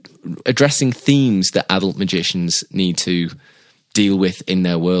addressing themes that adult magicians need to deal with in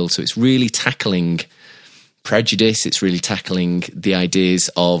their world. So it's really tackling prejudice. It's really tackling the ideas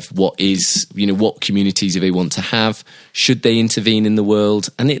of what is, what communities do they want to have? Should they intervene in the world?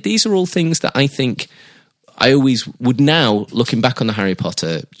 And these are all things that I think I always would now, looking back on the Harry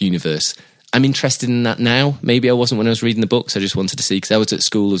Potter universe, I'm interested in that now. Maybe I wasn't when I was reading the books. I just wanted to see because I was at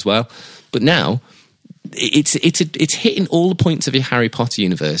school as well. But now it's hitting all the points of your Harry Potter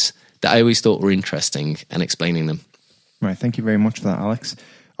universe that I always thought were interesting and explaining them. Right, thank you very much for that, Alex.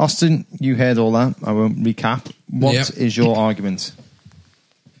 Austin, you heard all that. I won't recap. What is your argument?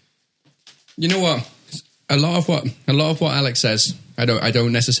 You know what? A lot of what Alex says, I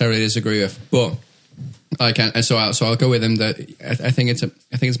don't necessarily disagree with, but I can. And so I'll go with him. That I think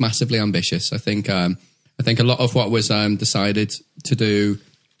it's massively ambitious. I think a lot of what was decided to do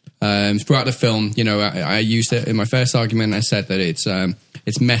throughout the film. I used it in my first argument. I said that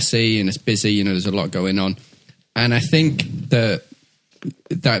it's messy and it's busy. There's a lot going on, and I think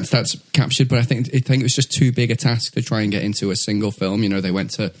that's captured. But I think it was just too big a task to try and get into a single film. They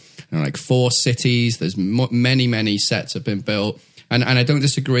went to like 4 cities. There's many sets have been built, and I don't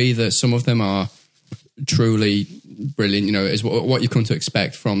disagree that some of them are truly brilliant. Is what you've come to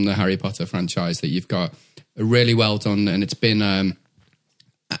expect from the Harry Potter franchise. That you've got really well done, and it's been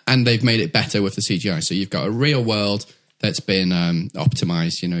and they've made it better with the CGI. So you've got a real world that's been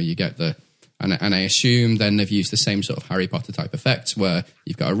optimized. You get and I assume then they've used the same sort of Harry Potter type effects where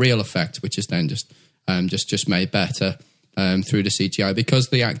you've got a real effect, which is then just made better through the CGI because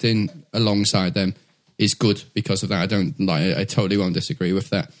the acting alongside them is good because of that. I totally won't disagree with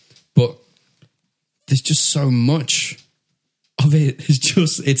that, but there's just so much of it.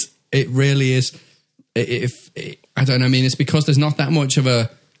 It really is. I don't know. I mean, it's because there's not that much of a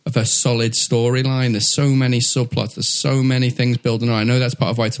solid storyline. There's so many subplots. There's so many things building on. I know that's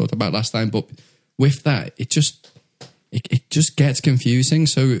part of what I talked about last time, but with that, it just gets confusing.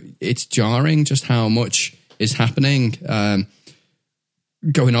 So it's jarring just how much is happening,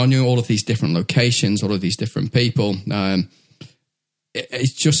 going on. All of these different locations, all of these different people.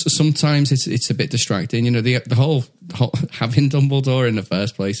 It's just sometimes it's a bit distracting. The whole having Dumbledore in the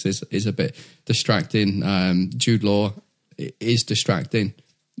first place is a bit distracting. Jude Law is distracting.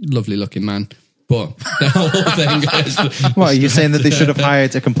 Lovely looking man, but the whole thing is... What, are you saying that they should have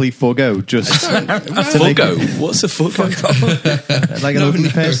hired a complete Fuggo? Fuggo? What's a Fuggo? Like an ugly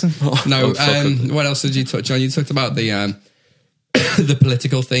person? No. What else did you touch on? You talked about the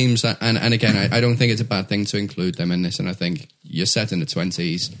political themes, and again, I don't think it's a bad thing to include them in this, and I think you're set in the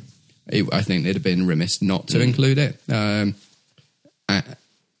 20s. I think they'd have been remiss not to include it.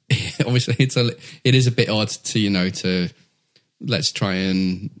 Obviously, it is a bit odd to let's try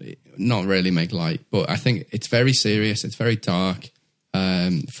and not really make light, but I think it's very serious. It's very dark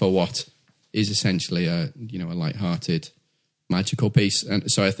for what is essentially a light-hearted magical piece,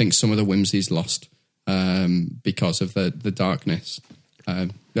 and so I think some of the whimsy's lost because of the darkness.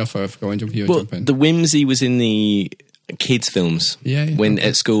 If I go and jump in. The whimsy was in the kids' films. When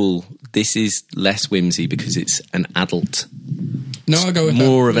at school, this is less whimsy because it's an adult. No, I'll go with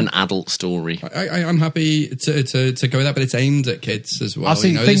more of an adult story. I'm happy to go with that, but it's aimed at kids as well. I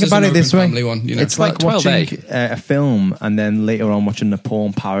think about it this way. One, it's like watching a film and then later on watching a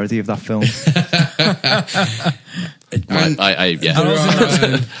porn parody of that film. I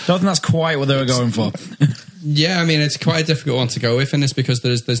don't think that's quite what they were going for. Yeah, I mean, it's quite a difficult one to go with in this because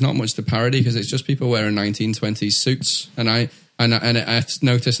there's not much to parody because it's just people wearing 1920s suits, and I've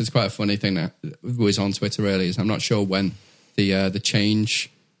noticed it's quite a funny thing that was on Twitter earlier. Is I'm not sure when the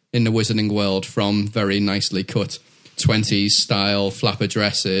change in the wizarding world from very nicely cut 20s style flapper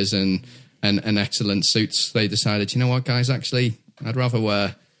dresses and excellent suits, they decided, you know what, guys, actually, I'd rather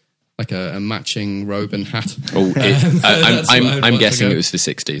wear like a matching robe and hat. Oh, I'm guessing it was the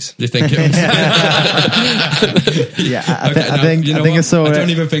 60s. You think it was? Yeah, I think I saw I it. don't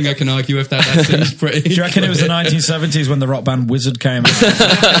even think I can argue with that. That seems pretty. Do you reckon it was the 1970s when the rock band Wizard came out?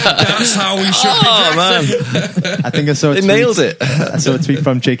 That's how we should be dressing. Man. I think I saw a They tweet. nailed it. I saw a tweet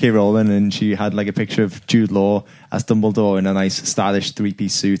from J.K. Rowling, and she had like a picture of Jude Law as Dumbledore in a nice stylish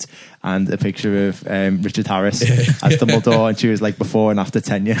 3-piece suit, and a picture of Richard Harris as Dumbledore, and she was like before and after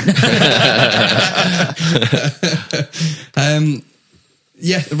tenure.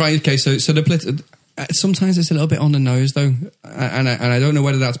 Yeah, right. Okay, so the sometimes it's a little bit on the nose though, and I don't know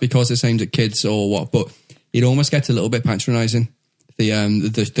whether that's because it's aimed at kids or what, but it almost gets a little bit patronising.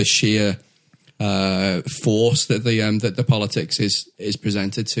 The sheer force that the politics is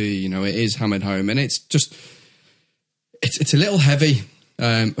presented to, you know, it is hammered home, and it's just it's a little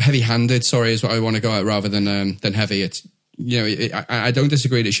heavy-handed. Sorry, is what I want to go at rather than heavy. It's, you know, I don't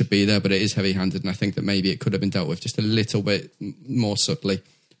disagree that it should be there, but it is heavy-handed, and I think that maybe it could have been dealt with just a little bit more subtly.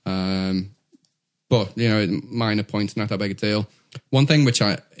 But, you know, minor point, not that big a deal. One thing which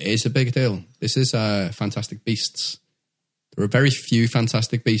is a big deal, this is Fantastic Beasts. There are very few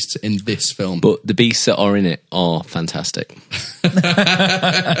Fantastic Beasts in this film. But the beasts that are in it are fantastic.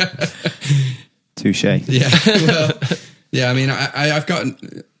 Touche. Yeah, well, yeah, I mean, I've got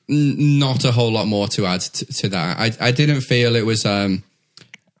not a whole lot more to add to that. I didn't feel it was...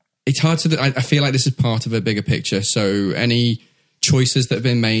 it's hard to... I feel like this is part of a bigger picture, so any choices that have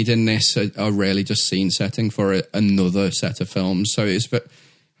been made in this are really just scene setting for another set of films. So it's...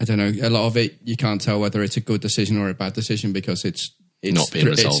 I don't know, a lot of it, you can't tell whether it's a good decision or a bad decision because it's not being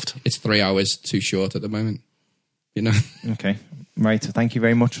resolved. It's 3 hours too short at the moment, you know? Okay, right. So thank you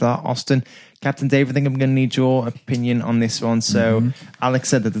very much for that, Austin. Captain Dave, I think I'm going to need your opinion on this one. So Alex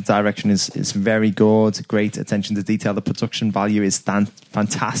said that the direction is very good, great attention to detail. The production value is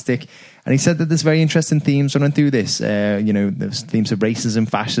fantastic. And he said that there's very interesting themes running through this. You know, there's themes of racism,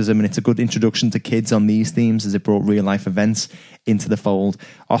 fascism, and it's a good introduction to kids on these themes as it brought real life events into the fold.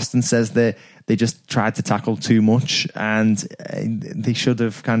 Austin says that they just tried to tackle too much and they should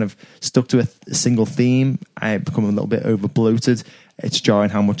have kind of stuck to a single theme. I become a little bit over bloated. It's jarring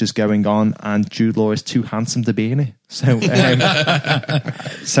how much is going on, and Jude Law is too handsome to be in it. So,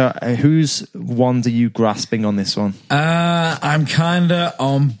 whose wand are you grasping on this one? I'm kind of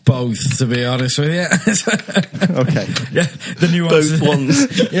on both, to be honest with you. Okay. Yeah, the nuances. Both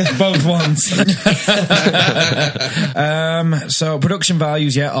ones. Yeah, both ones. So production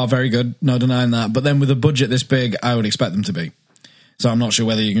values, are very good. No denying that. But then with a budget this big, I would expect them to be. So I'm not sure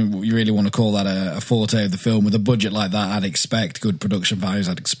whether you really want to call that a forte of the film. With a budget like that, I'd expect good production values.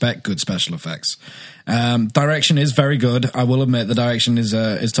 I'd expect good special effects. Direction is very good. I will admit the direction is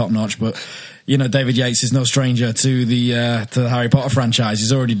top notch. But you know, David Yates is no stranger to the Harry Potter franchise.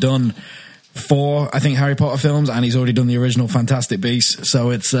 He's already done 4, I think, Harry Potter films, and he's already done the original Fantastic Beasts. So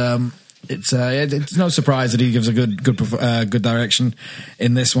it's no surprise that he gives a good direction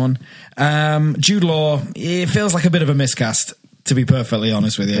in this one. Jude Law, it feels like a bit of a miscast, to be perfectly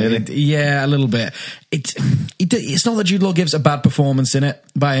honest with you. Really? A little bit. It's not that Jude Law gives a bad performance in it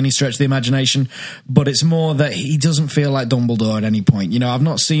by any stretch of the imagination, but it's more that he doesn't feel like Dumbledore at any point. You know, I've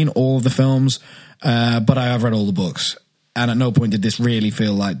not seen all of the films, but I have read all the books. And at no point did this really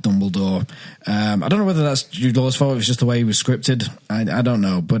feel like Dumbledore. I don't know whether that's Jude Law's fault. It was just the way he was scripted. I don't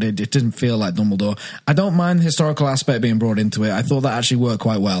know, but it didn't feel like Dumbledore. I don't mind the historical aspect being brought into it. I thought that actually worked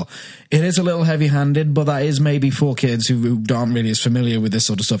quite well. It is a little heavy-handed, but that is maybe for kids who aren't really as familiar with this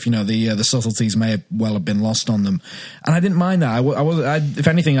sort of stuff. You know, the subtleties may have been lost on them, and I didn't mind that. If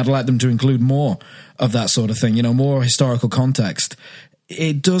anything, I'd like them to include more of that sort of thing. You know, more historical context.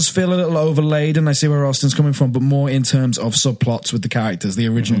 It does feel a little overlaid, and I see where Austin's coming from, but more in terms of subplots with the characters, the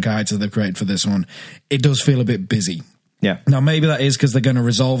original characters they've created for this one. It does feel a bit busy. Yeah. Now, maybe that is because they're going to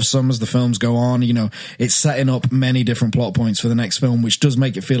resolve some as the films go on. You know, it's setting up many different plot points for the next film, which does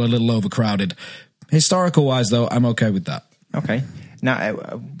make it feel a little overcrowded. Historical-wise, though, I'm okay with that. Okay. Now,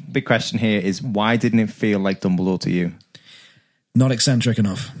 a big question here is, why didn't it feel like Dumbledore to you? Not eccentric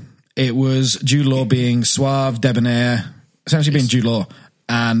enough. It was Jude Law being suave, debonair, essentially being Jude Law,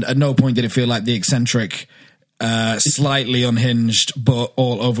 and at no point did it feel like the eccentric, slightly unhinged but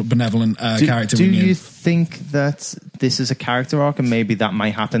all over benevolent character. Do you think that this is a character arc, and maybe that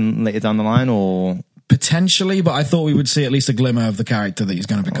might happen later down the line, or potentially? But I thought we would see at least a glimmer of the character that he's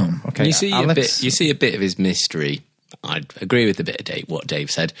going to become. Okay, You see Alex? you see a bit of his mystery. I'd agree with what Dave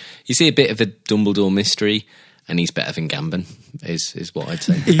said. You see a bit of a Dumbledore mystery. and he's better than Gambon, is what I'd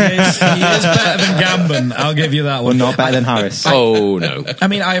say. He is better than Gambon. I'll give you that Well, one. not better than Harris. Oh, no. I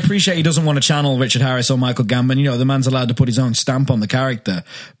mean, I appreciate he doesn't want to channel Richard Harris or Michael Gambon. You know, the man's allowed to put his own stamp on the character,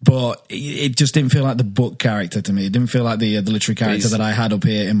 but it just didn't feel like the book character to me. It didn't feel like the literary character that I had up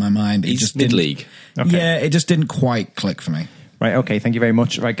here in my mind. It He's just didn't- mid-league. Okay. Yeah, it just didn't quite click for me. Right, okay, thank you very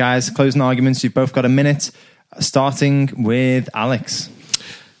much. Right, guys, closing arguments. You've both got a minute, starting with Alex.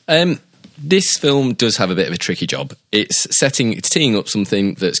 This film does have a bit of a tricky job. It's teeing up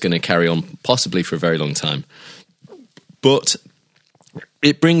something that's going to carry on possibly for a very long time. But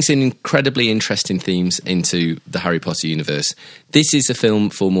it brings in incredibly interesting themes into the Harry Potter universe. This is a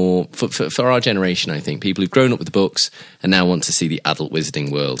film for our generation, I think. People who've grown up with the books and now want to see the adult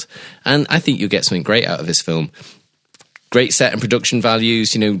wizarding world. And I think you'll get something great out of this film. Great set and production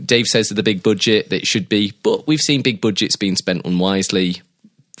values. You know, Dave says that the big budget that it should be, but we've seen big budgets being spent unwisely,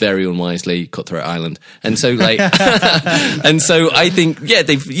 very unwisely, Cutthroat Island, and so and so I think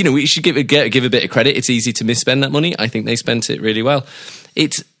we should give a bit of credit. It's easy to misspend that money. I think they spent it really well.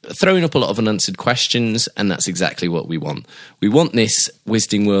 It's throwing up a lot of unanswered questions, and that's exactly what we want. We want this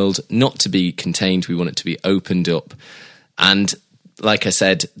wizarding world not to be contained. We want it to be opened up, and like I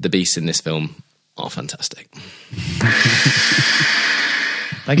said, the beasts in this film are fantastic.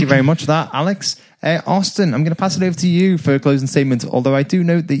 Thank you very much for that, Alex. Austin, I'm going to pass it over to you for a closing statement, although I do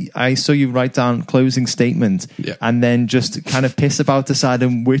note that I saw you write down closing statement and then just kind of piss about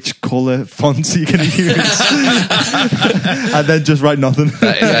deciding which colour fonts you're going to use and then just write nothing.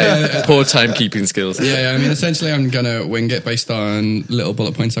 Poor timekeeping skills. Yeah, I mean, essentially I'm going to wing it based on little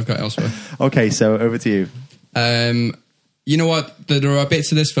bullet points I've got elsewhere. Okay, so over to you. You know what? There are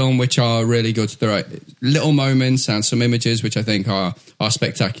bits of this film which are really good. There are little moments and some images which I think are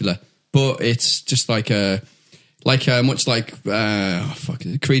spectacular. But it's just much like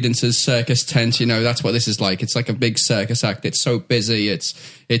Credence's circus tent. You know, that's what this is like. It's like a big circus act. It's so busy.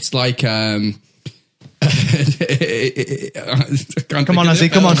 It's like come on, Ozzy,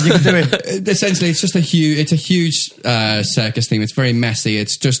 come on, you can do it. Essentially, it's just a huge circus theme. It's very messy.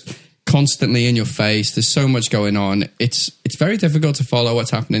 It's just constantly in your face. There's so much going on. It's very difficult to follow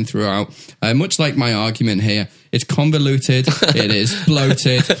what's happening throughout. Much like my argument here, it's convoluted. It is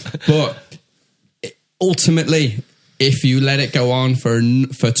bloated, but ultimately, if you let it go on for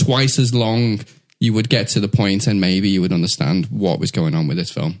twice as long, you would get to the point, and maybe you would understand what was going on with this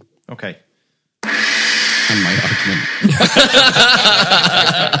film. Okay. And my argument.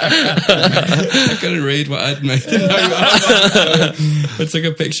 I couldn't read what I'd made. I took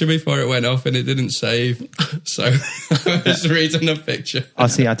a picture before it went off and it didn't save. So I was reading a picture. I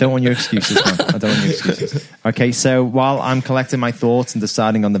see. I don't want your excuses, man. I don't want your excuses. Okay, so while I'm collecting my thoughts and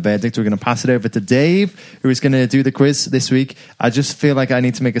deciding on the verdict, we're going to pass it over to Dave, who is going to do the quiz this week. I just feel like I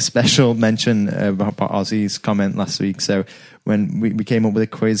need to make a special mention about Ozzy's comment last week. So when we came up with a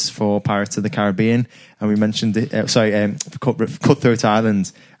quiz for Pirates of the Caribbean, and we mentioned it, for Cutthroat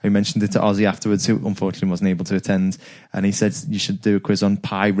Island, we mentioned it to Ozzy afterwards, who unfortunately wasn't able to attend, and he said you should do a quiz on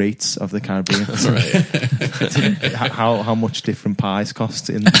pie rates of the Caribbean. how much different pies cost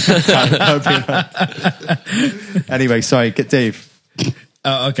in the Caribbean. Anyway, sorry, get Dave.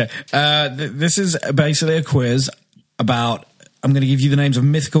 Okay. This is basically a quiz about, I'm going to give you the names of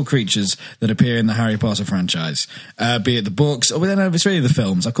mythical creatures that appear in the Harry Potter franchise, be it the books, or no, it's really the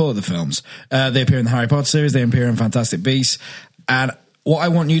films. I call it the films. They appear in the Harry Potter series, they appear in Fantastic Beasts, and what I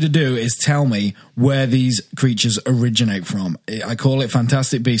want you to do is tell me where these creatures originate from. I call it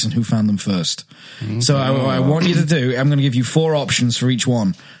Fantastic Beasts and who found them first. Mm-hmm. So I want you to do, I'm going to give you 4 options for each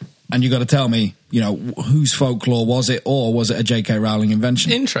one, and you got to tell me, you know, whose folklore was it, or was it a J.K. Rowling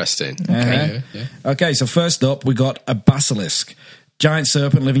invention? Interesting. Okay. Okay, so first up, we got a basilisk. Giant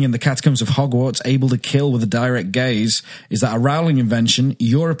serpent living in the catacombs of Hogwarts, able to kill with a direct gaze. Is that a Rowling invention,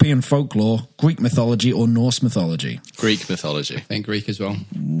 European folklore, Greek mythology, or Norse mythology? Greek mythology. I think Greek as well.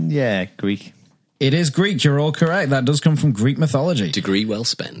 Yeah, Greek. It is Greek. You're all correct. That does come from Greek mythology. Degree well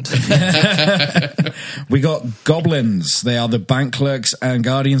spent. We got goblins. They are the bank clerks and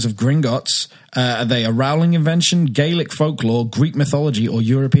guardians of Gringotts. Are they a Rowling invention, Gaelic folklore, Greek mythology, or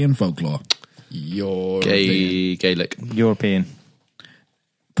European folklore? Gaelic. European.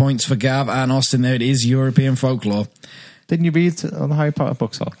 Points for Gav and Austin there. It is European folklore. Didn't you read all the Harry Potter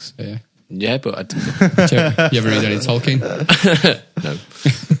books, Alex? Yeah. Yeah, but I didn't. You ever read any Tolkien? No.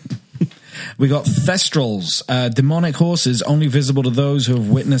 We got Thestrals, demonic horses only visible to those who have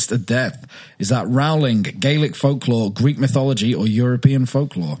witnessed a death. Is that Rowling, Gaelic folklore, Greek mythology, or European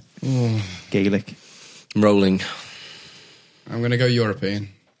folklore? Gaelic. Rolling. I'm going to go European.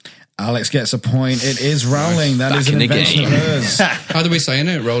 Alex gets a point. It is Rowling. That is Back an in the invention of game. hers. How do we saying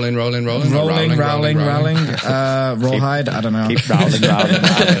it? Rolling. Rowling. Rawhide. I don't know. Keep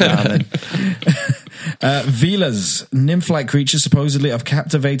rowling. Velas, nymph-like creatures supposedly of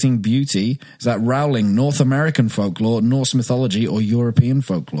captivating beauty. Is that Rowling, North American folklore, Norse mythology, or European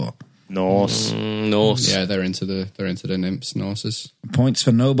folklore? Norse. Norse. Yeah, they're into the nymphs, Norses. Points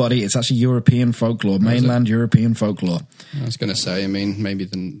for nobody. It's actually European folklore, mainland European folklore. I was going to say, I mean, maybe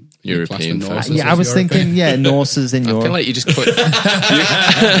the European class the folk. Norses Yeah, I as was European. thinking, Norses in I Europe. feel like you just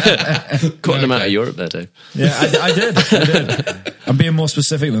cutting them out of Europe there, Dave. Yeah, I did. I'm being more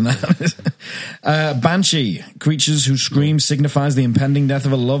specific than that. Banshee, creatures whose scream signifies the impending death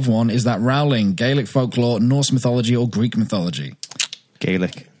of a loved one. Is that Rowling, Gaelic folklore, Norse mythology, or Greek mythology?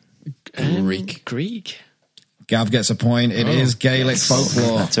 Gaelic. Greek. Gav gets a point. It is Gaelic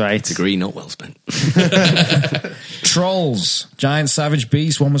folklore. That's right. Degree not well spent. Trolls, giant savage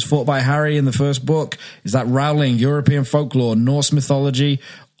beasts. One was fought by Harry in the first book. Is that Rowling, European folklore, Norse mythology,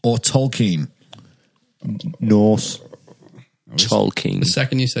 or Tolkien? Norse. Tolkien. The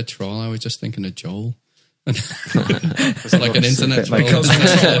second you said troll, I was just thinking of Joel. It's like an internet troll. Like-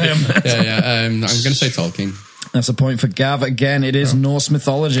 yeah. I'm going to say Tolkien. That's a point for Gav again. It is Norse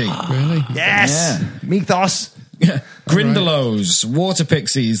mythology. Really? Yes. Yeah. Mythos. Grindylows, water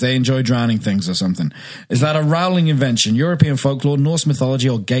pixies. They enjoy drowning things or something. Is that a Rowling invention, European folklore, Norse mythology,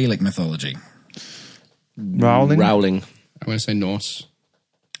 or Gaelic mythology? Rowling. Rowling. I'm going to say Norse.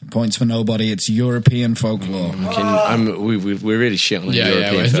 Points for nobody. It's European folklore. We're really shit on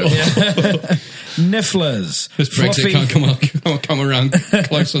European we're- folk. Nifflers, This Brexit can't come around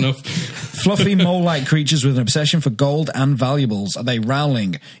close enough. fluffy mole-like creatures with an obsession for gold and valuables. Are they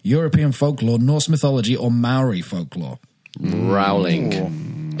Rowling, European folklore, Norse mythology, or Maori folklore?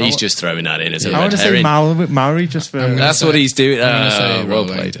 Rowling. He's just throwing that in as a I red want to say herring. Maori just for. That's what he's doing. I'm gonna say Well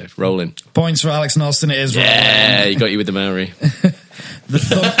Rowling. played, Dave. Rolling. Points for Alex Noston. It is Rowling. Yeah, he got you with the Maori.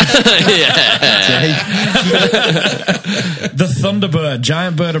 The Thunderbird,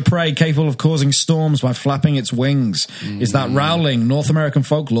 giant bird of prey capable of causing storms by flapping its wings. Is that Rowling, North American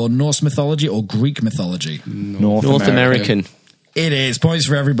folklore, Norse mythology, or Greek mythology? North North American. It is. Points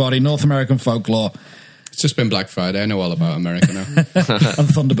for everybody. North American folklore It's just been Black Friday. I know all about America now. and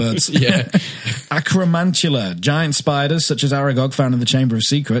Thunderbirds. Yeah. Acromantula, giant spiders such as Aragog found in the Chamber of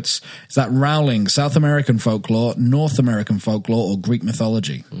Secrets. Is that Rowling, South American folklore, North American folklore, or Greek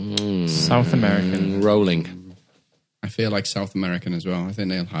mythology? South American. Rolling. I feel like South American as well. I think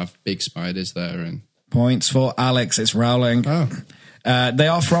they'll have big spiders there. And Points for Alex. It's Rowling. oh, They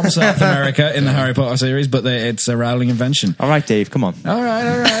are from South America in the Harry Potter series, but it's a Rowling invention. All right, Dave, come on. All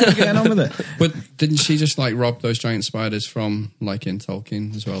right, we're getting on with it. but didn't she just like rob those giant spiders from like in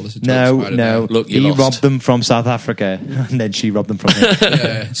Tolkien as well? There's a giant spider No. Look, you he lost. robbed them from South Africa, and then she robbed them from him.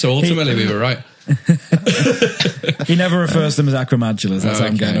 there. Yeah. So ultimately, we were right. He never refers to them as acromantulas. That's how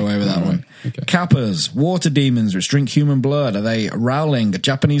I'm Okay. getting away with that one. Okay. Kappas, water demons, which drink human blood. Are they Rowling,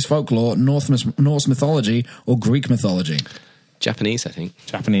 Japanese folklore, Norse mythology, or Greek mythology? Japanese, I think.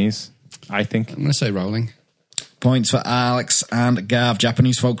 Japanese, I think. I'm going to say Rowling. Points for Alex and Gav.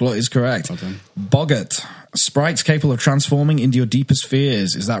 Japanese folklore is correct. Well done. Boggart, sprites capable of transforming into your deepest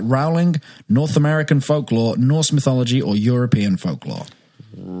fears. Is that Rowling, North American folklore, Norse mythology, or European folklore?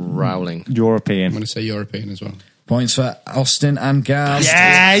 Rowling. I'm European. going to say European as well. Points for Austin and Gav.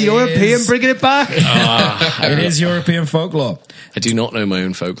 Yeah, It European, is- bringing it back. It is European folklore. I do not know my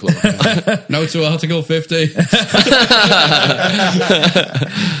own folklore. No to Article 50.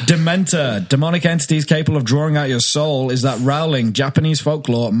 Dementor, demonic entities capable of drawing out your soul. Is that Rowling, Japanese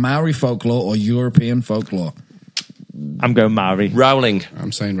folklore, Maori folklore, or European folklore? I'm going Maori. Rowling.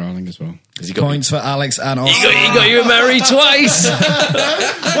 I'm saying Rowling as well. Has he got Points for Alex and He Austin. got you a Maori twice.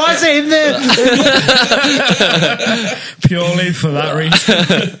 Why is it in there? Purely for that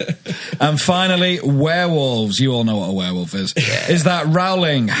reason. And finally, werewolves. You all know what a werewolf is. Is that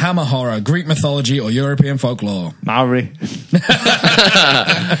Rowling, Hammer horror, Greek mythology, or European folklore? Maori.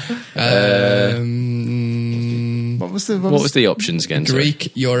 What was the What was the options again? sorry?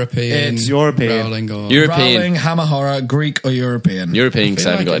 Greek, European, It's European. Rowling, or European. Rowling, Hammer horror, Greek, or European? European, because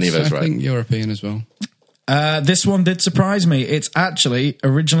I haven't got any of those I right. think European as well. This one did surprise me. It's actually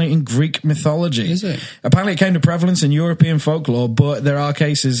originally in Greek mythology. Is it? Apparently it came to prevalence in European folklore, but there are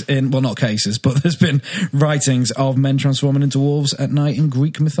cases well, not cases, but there's been writings of men transforming into wolves at night in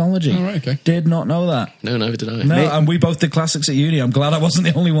Greek mythology. Oh, right, okay. Did not know that. No, neither did I. No, and we both did classics at uni. I'm glad I wasn't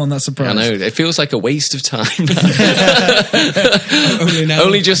the only one that I surprised. know. It feels like a waste of time. Only now.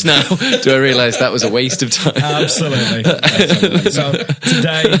 Only just now do I realise that was a waste of time. Absolutely. So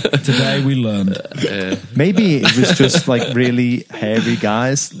today we learned. Maybe it was just like really hairy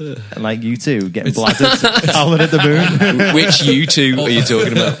guys like you two getting bladdered howling at the moon. Which you two are you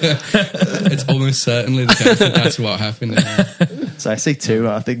talking about? It's almost certainly the case that that's what happened. So I say two.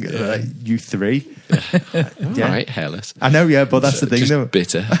 I think you three. All right, hairless. I know, yeah, but that's the thing, Just though.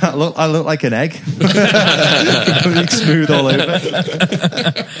 bitter. I look like an egg, smooth all over.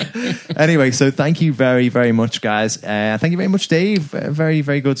 Anyway, so thank you very, very much, guys. Thank you very much, Dave. Very,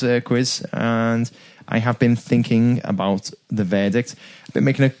 very good quiz, and I have been thinking about the verdict. I've been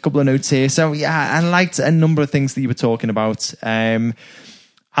making a couple of notes here. So yeah, I liked a number of things that you were talking about,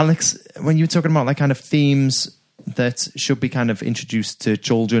 Alex. When you were talking about like kind of themes that should be kind of introduced to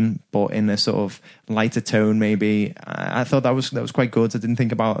children, but in a sort of lighter tone, maybe. I thought that was quite good. I didn't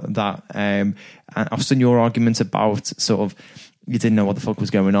think about that. And Austin, your argument about sort of you didn't know what the fuck was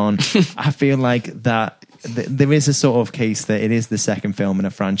going on. I feel like that there is a sort of case that it is the second film in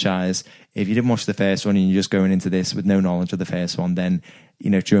a franchise. If you didn't watch the first one and you're just going into this with no knowledge of the first one, then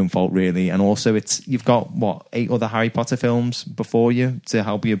it's your own fault, really. And also, you've got 8 other Harry Potter films before you to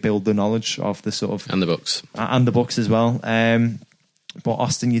help you build the knowledge of the sort of And the books as well. But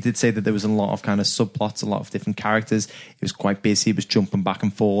Austin, you did say that there was a lot of kind of subplots, a lot of different characters. It was quite busy. It was jumping back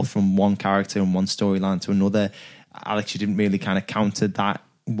and forth from one character and one storyline to another. Alex, you didn't really kind of counter that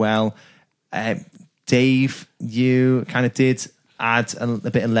well. Dave, you kind of did add a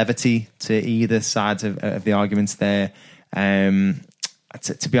bit of levity to either side of the arguments there. To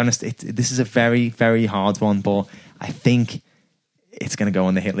be honest, this is a very, very hard one, but I think it's going to go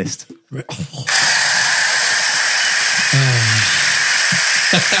on the hit list.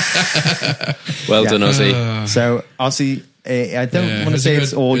 Well done, Ozzy. So, Ozzy, I don't want to say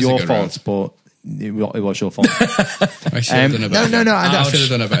it's all your fault, but it was your fault. I should have done a better job. No, I should have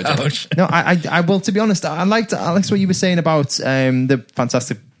done a better job. No, I will, to be honest, I liked, Alex, what you were saying about the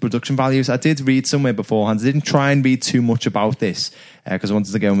fantastic production values. I did read somewhere beforehand. I didn't try and read too much about this because I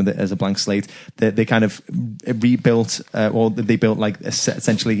wanted to go in with it as a blank slate. They kind of rebuilt, or they built like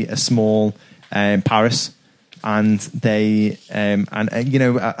essentially a small Paris. And they,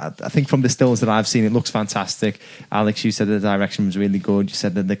 I think from the stills that I've seen, it looks fantastic. Alex, you said the direction was really good. You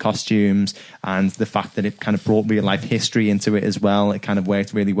said that the costumes and the fact that it kind of brought real life history into it as well. It kind of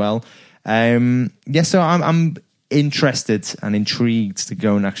worked really well. So I'm interested and intrigued to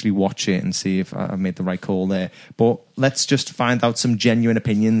go and actually watch it and see if I've made the right call there. But let's just find out some genuine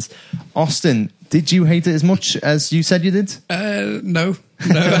opinions. Austin, did you hate it as much as you said you did? No,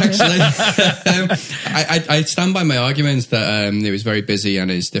 actually. I stand by my arguments that it was very busy and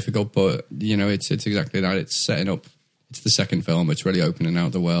it's difficult, but it's exactly that. It's setting up. It's the second film. It's really opening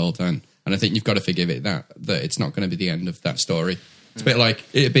out the world, and I think you've got to forgive it that it's not going to be the end of that story. It's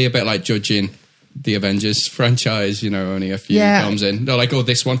it'd be a bit like judging the Avengers franchise. Only a few films in. They're like,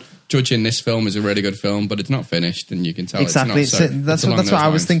 this one. Judging this film is a really good film, but it's not finished, and you can tell exactly. It's not. So that's what I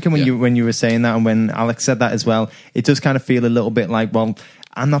was thinking when you were saying that, and when Alex said that as well. It does kind of feel a little bit like, well,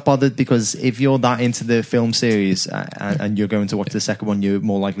 I'm not bothered, because if you're that into the film series and you're going to watch the second one, you're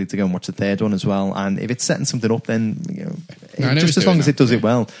more likely to go and watch the third one as well. And if it's setting something up, then just as long as it does it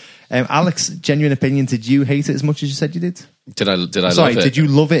well. Alex, genuine opinion, did you hate it as much as you said you did? Did I Sorry, love it? Did you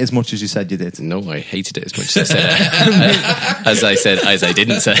love it as much as you said you did? No, I hated it as much as I said. as I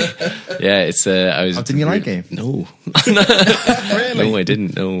didn't say. Yeah, it's. I was. Oh, didn't you like it? No. Really? No, I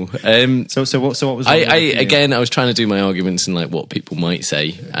didn't. No. So what was? I was trying to do my arguments and like what people might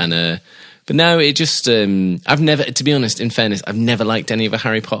say, and but no, it just. I've never, to be honest, in fairness, I've never liked any of the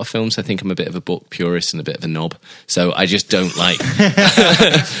Harry Potter films. I think I'm a bit of a book purist and a bit of a knob, so I just don't like.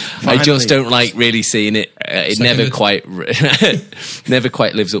 I just don't like really seeing it. It never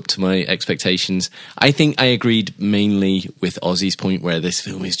quite lives up to my expectations. I think I agreed mainly with Ozzy's point where this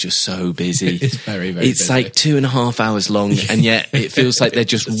film is just so busy. It's very, very It's busy. like 2.5 hours long, and yet it feels like they're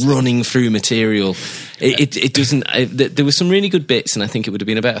just running through material. It doesn't. There were some really good bits, and I think it would have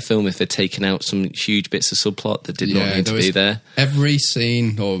been a better film if they'd taken out some huge bits of subplot that did not need to be there. Every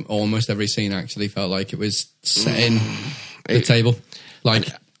scene, or almost every scene, actually felt like it was setting the table. Like,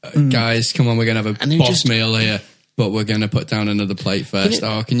 guys, come on, we're going to have a boss meal here, but we're going to put down another plate first.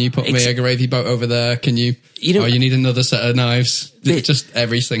 Can you put me a gravy boat over there? Can you? You need another set of knives. Just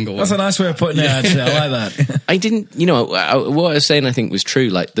every single one. That's a nice way of putting it, actually. I like that. I didn't, what I was saying I think was true.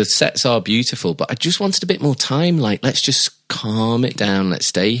 Like, the sets are beautiful, but I just wanted a bit more time. Like, let's just calm it down. Let's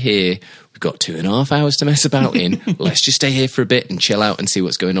stay here. We've got 2.5 hours to mess about in. Let's just stay here for a bit and chill out and see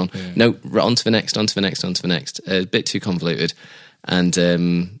what's going on. Yeah. No, on to the next. A bit too convoluted. And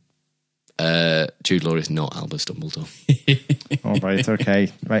Jude Law is not Albus Dumbledore. All right,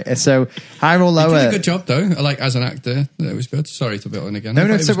 okay. Right, so higher or lower? He did a good job, though. Like, as an actor, it was good. Sorry to build in again. No, I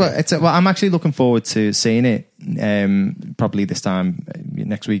no, thought well, I'm actually looking forward to seeing it probably this time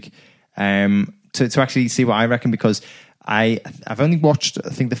next week to actually see what I reckon, because I've only watched, I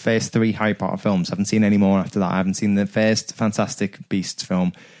think, the first 3 Harry Potter films. I haven't seen any more after that. I haven't seen the first Fantastic Beasts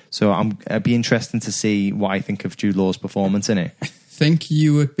film. So it'd be interesting to see what I think of Jude Law's performance in it. I think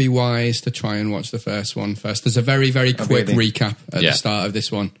you would be wise to try and watch the first one first. There's a very, very quick recap at the start of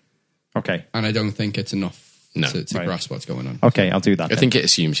this one. Okay. And I don't think it's enough to grasp what's going on. Okay, I'll do that. I think it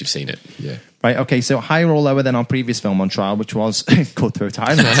assumes you've seen it. Yeah. Right, okay, so higher or lower than our previous film on trial, which was Cutthroat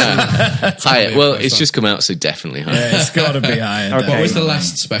Island. Higher. Well, it's just come out, so definitely higher. Yeah, it's got to be higher. Okay. What was the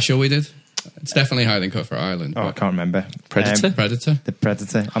last special we did? It's definitely higher than Cutthroat Island. Oh, I can't remember. Predator? Predator? The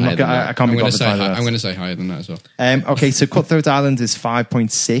Predator. Higher I can't I'm be going to bothered say by that. I'm going to say higher than that as well. Okay, so Cutthroat Island is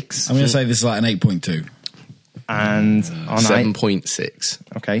 5.6. I'm going to say this is like an 8.2. And on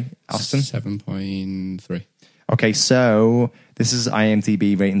 7.6. Okay, Austin. 7.3. Okay, so this is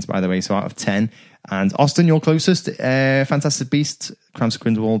IMDb ratings, by the way, so out of 10. And Austin, your closest, Fantastic Beasts, Crimes of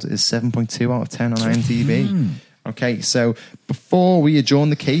Grindelwald, is 7.2 out of 10 on IMDb. Okay, so before we adjourn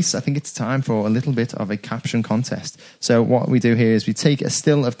the case, I think it's time for a little bit of a caption contest. So what we do here is we take a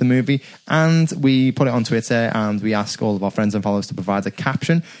still of the movie and we put it on Twitter and we ask all of our friends and followers to provide a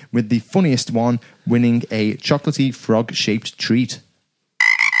caption, with the funniest one winning a chocolatey frog-shaped treat.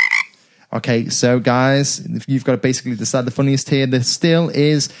 Okay, so guys, you've got to basically decide the funniest here. The still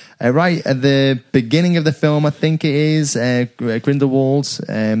is right at the beginning of the film, I think it is, Grindelwald.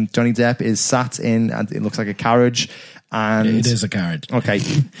 Johnny Depp is sat in, and it looks like a carriage. And It is a carriage. Okay,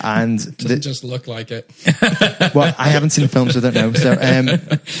 and Doesn't just look like it. well, I haven't seen the film, so I don't know. So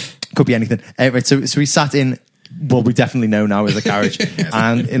could be anything. Right, so we sat in. Well, we definitely know now is a carriage,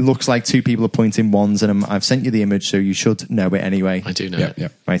 and it looks like 2 people are pointing wands, and I've sent you the image, so you should know it anyway. I do know it. Yeah.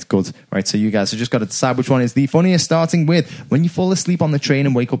 Right, good. Right, so you guys have just got to decide which one is the funniest, starting with when you fall asleep on the train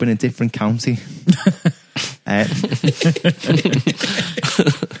and wake up in a different county.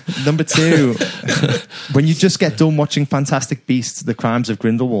 Number 2, when you just get done watching Fantastic Beasts, The Crimes of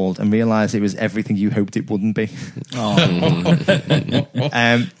Grindelwald, and realise it was everything you hoped it wouldn't be.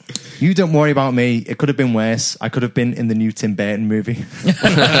 You don't worry about me. It could have been worse. I could have been in the new Tim Burton movie.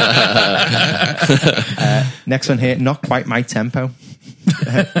 Next one here, not quite my tempo.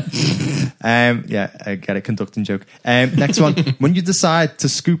 Yeah, I get it, conducting joke. Next one, when you decide to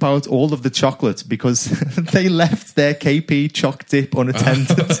scoop out all of the chocolate because they left their KP choc dip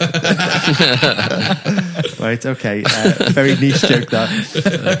unattended. Right, okay, very niche joke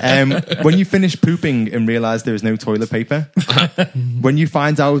that. When you finish pooping and realise there is no toilet paper. When you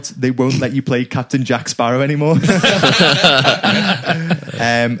find out they won't let you play Captain Jack Sparrow anymore.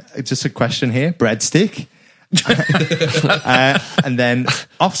 Just a question here, breadstick. And then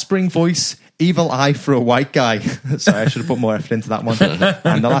Offspring voice, evil eye for a white guy. Sorry, I should have put more effort into that one.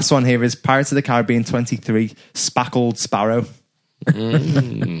 And the last one here is Pirates of the Caribbean 23, spackled sparrow.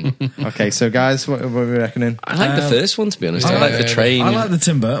 Okay, so guys, what are we reckoning? I like the first one, to be honest. I like the train. I like the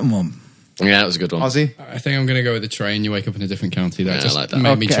Tim Burton one. Yeah, that was a good one. Ozzy? I think I'm going to go with the train. You wake up in a different county. That Yeah, I just like that.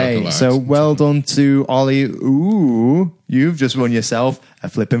 made me chuckle. Okay, out. so well done to Ollie. Ooh, you've just won yourself a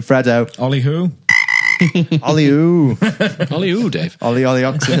flipping Freddo. Ollie who? Ollie, ooh. Ollie, ooh, Dave. Ollie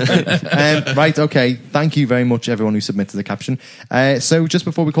Oxen. Right, okay. Thank you very much, everyone who submitted the caption. So just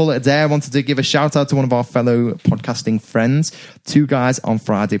before we call it a day, I wanted to give a shout out to one of our fellow podcasting friends, Two Guys on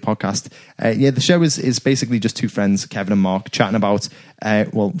Friday podcast. The show is basically just 2 friends, Kevin and Mark, chatting about,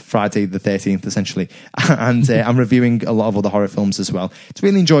 Friday the 13th, essentially. And I'm reviewing a lot of other horror films as well. It's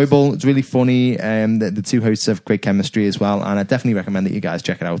really enjoyable. It's really funny. The 2 hosts have great chemistry as well. And I definitely recommend that you guys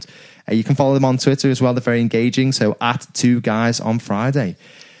check it out. You can follow them on Twitter as well. They're very engaging. So at 2 Guys on Friday.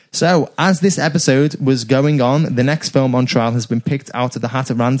 So as this episode was going on, the next film on trial has been picked out of the hat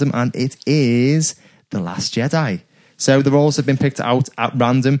at random, and it is The Last Jedi. So the roles have been picked out at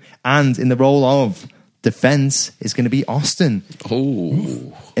random, and in the role of defense is going to be Austin.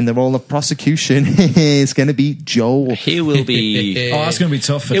 Oh. In the role of prosecution is going to be Joel. He will be... Oh, that's going to be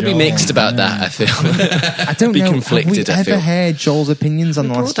tough for He'll be Joel. mixed about that, I feel. I don't Be know. conflicted, I Have we feel. ever heard Joel's opinions on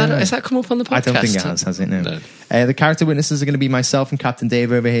The Last Jedi? Has that come up on the podcast? I don't think it has it? No. No. The character witnesses are going to be myself and Captain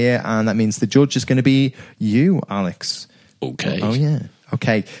Dave over here, and that means the judge is going to be you, Alex. Okay. Oh, yeah.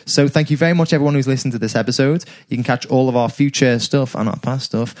 Okay, so thank you very much, everyone who's listened to this episode. You can catch all of our future stuff and our past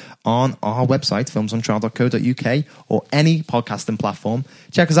stuff on our website, filmsontrial.co.uk, or any podcasting platform.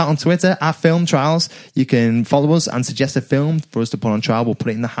 Check us out on Twitter @FilmTrials. You can follow us and suggest a film for us to put on trial. We'll put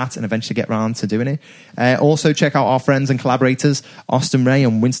it in the hat and eventually get around to doing it. Also, check out our friends and collaborators, Austin Ray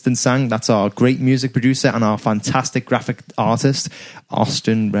and Winston Sang. That's our great music producer and our fantastic graphic artist,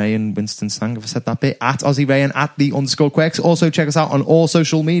 Austin Ray and Winston Sang. Have I said that bit? @AussieRay and @the_Quirks. Also, check us out on all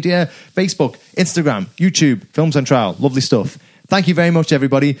social media, Facebook, Instagram, YouTube, Films on Trial. Lovely stuff. Thank you very much,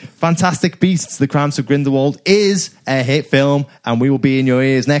 everybody. Fantastic Beasts, The Crimes of Grindelwald is a hit film, and we will be in your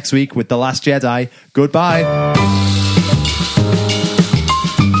ears next week with The Last Jedi. Goodbye.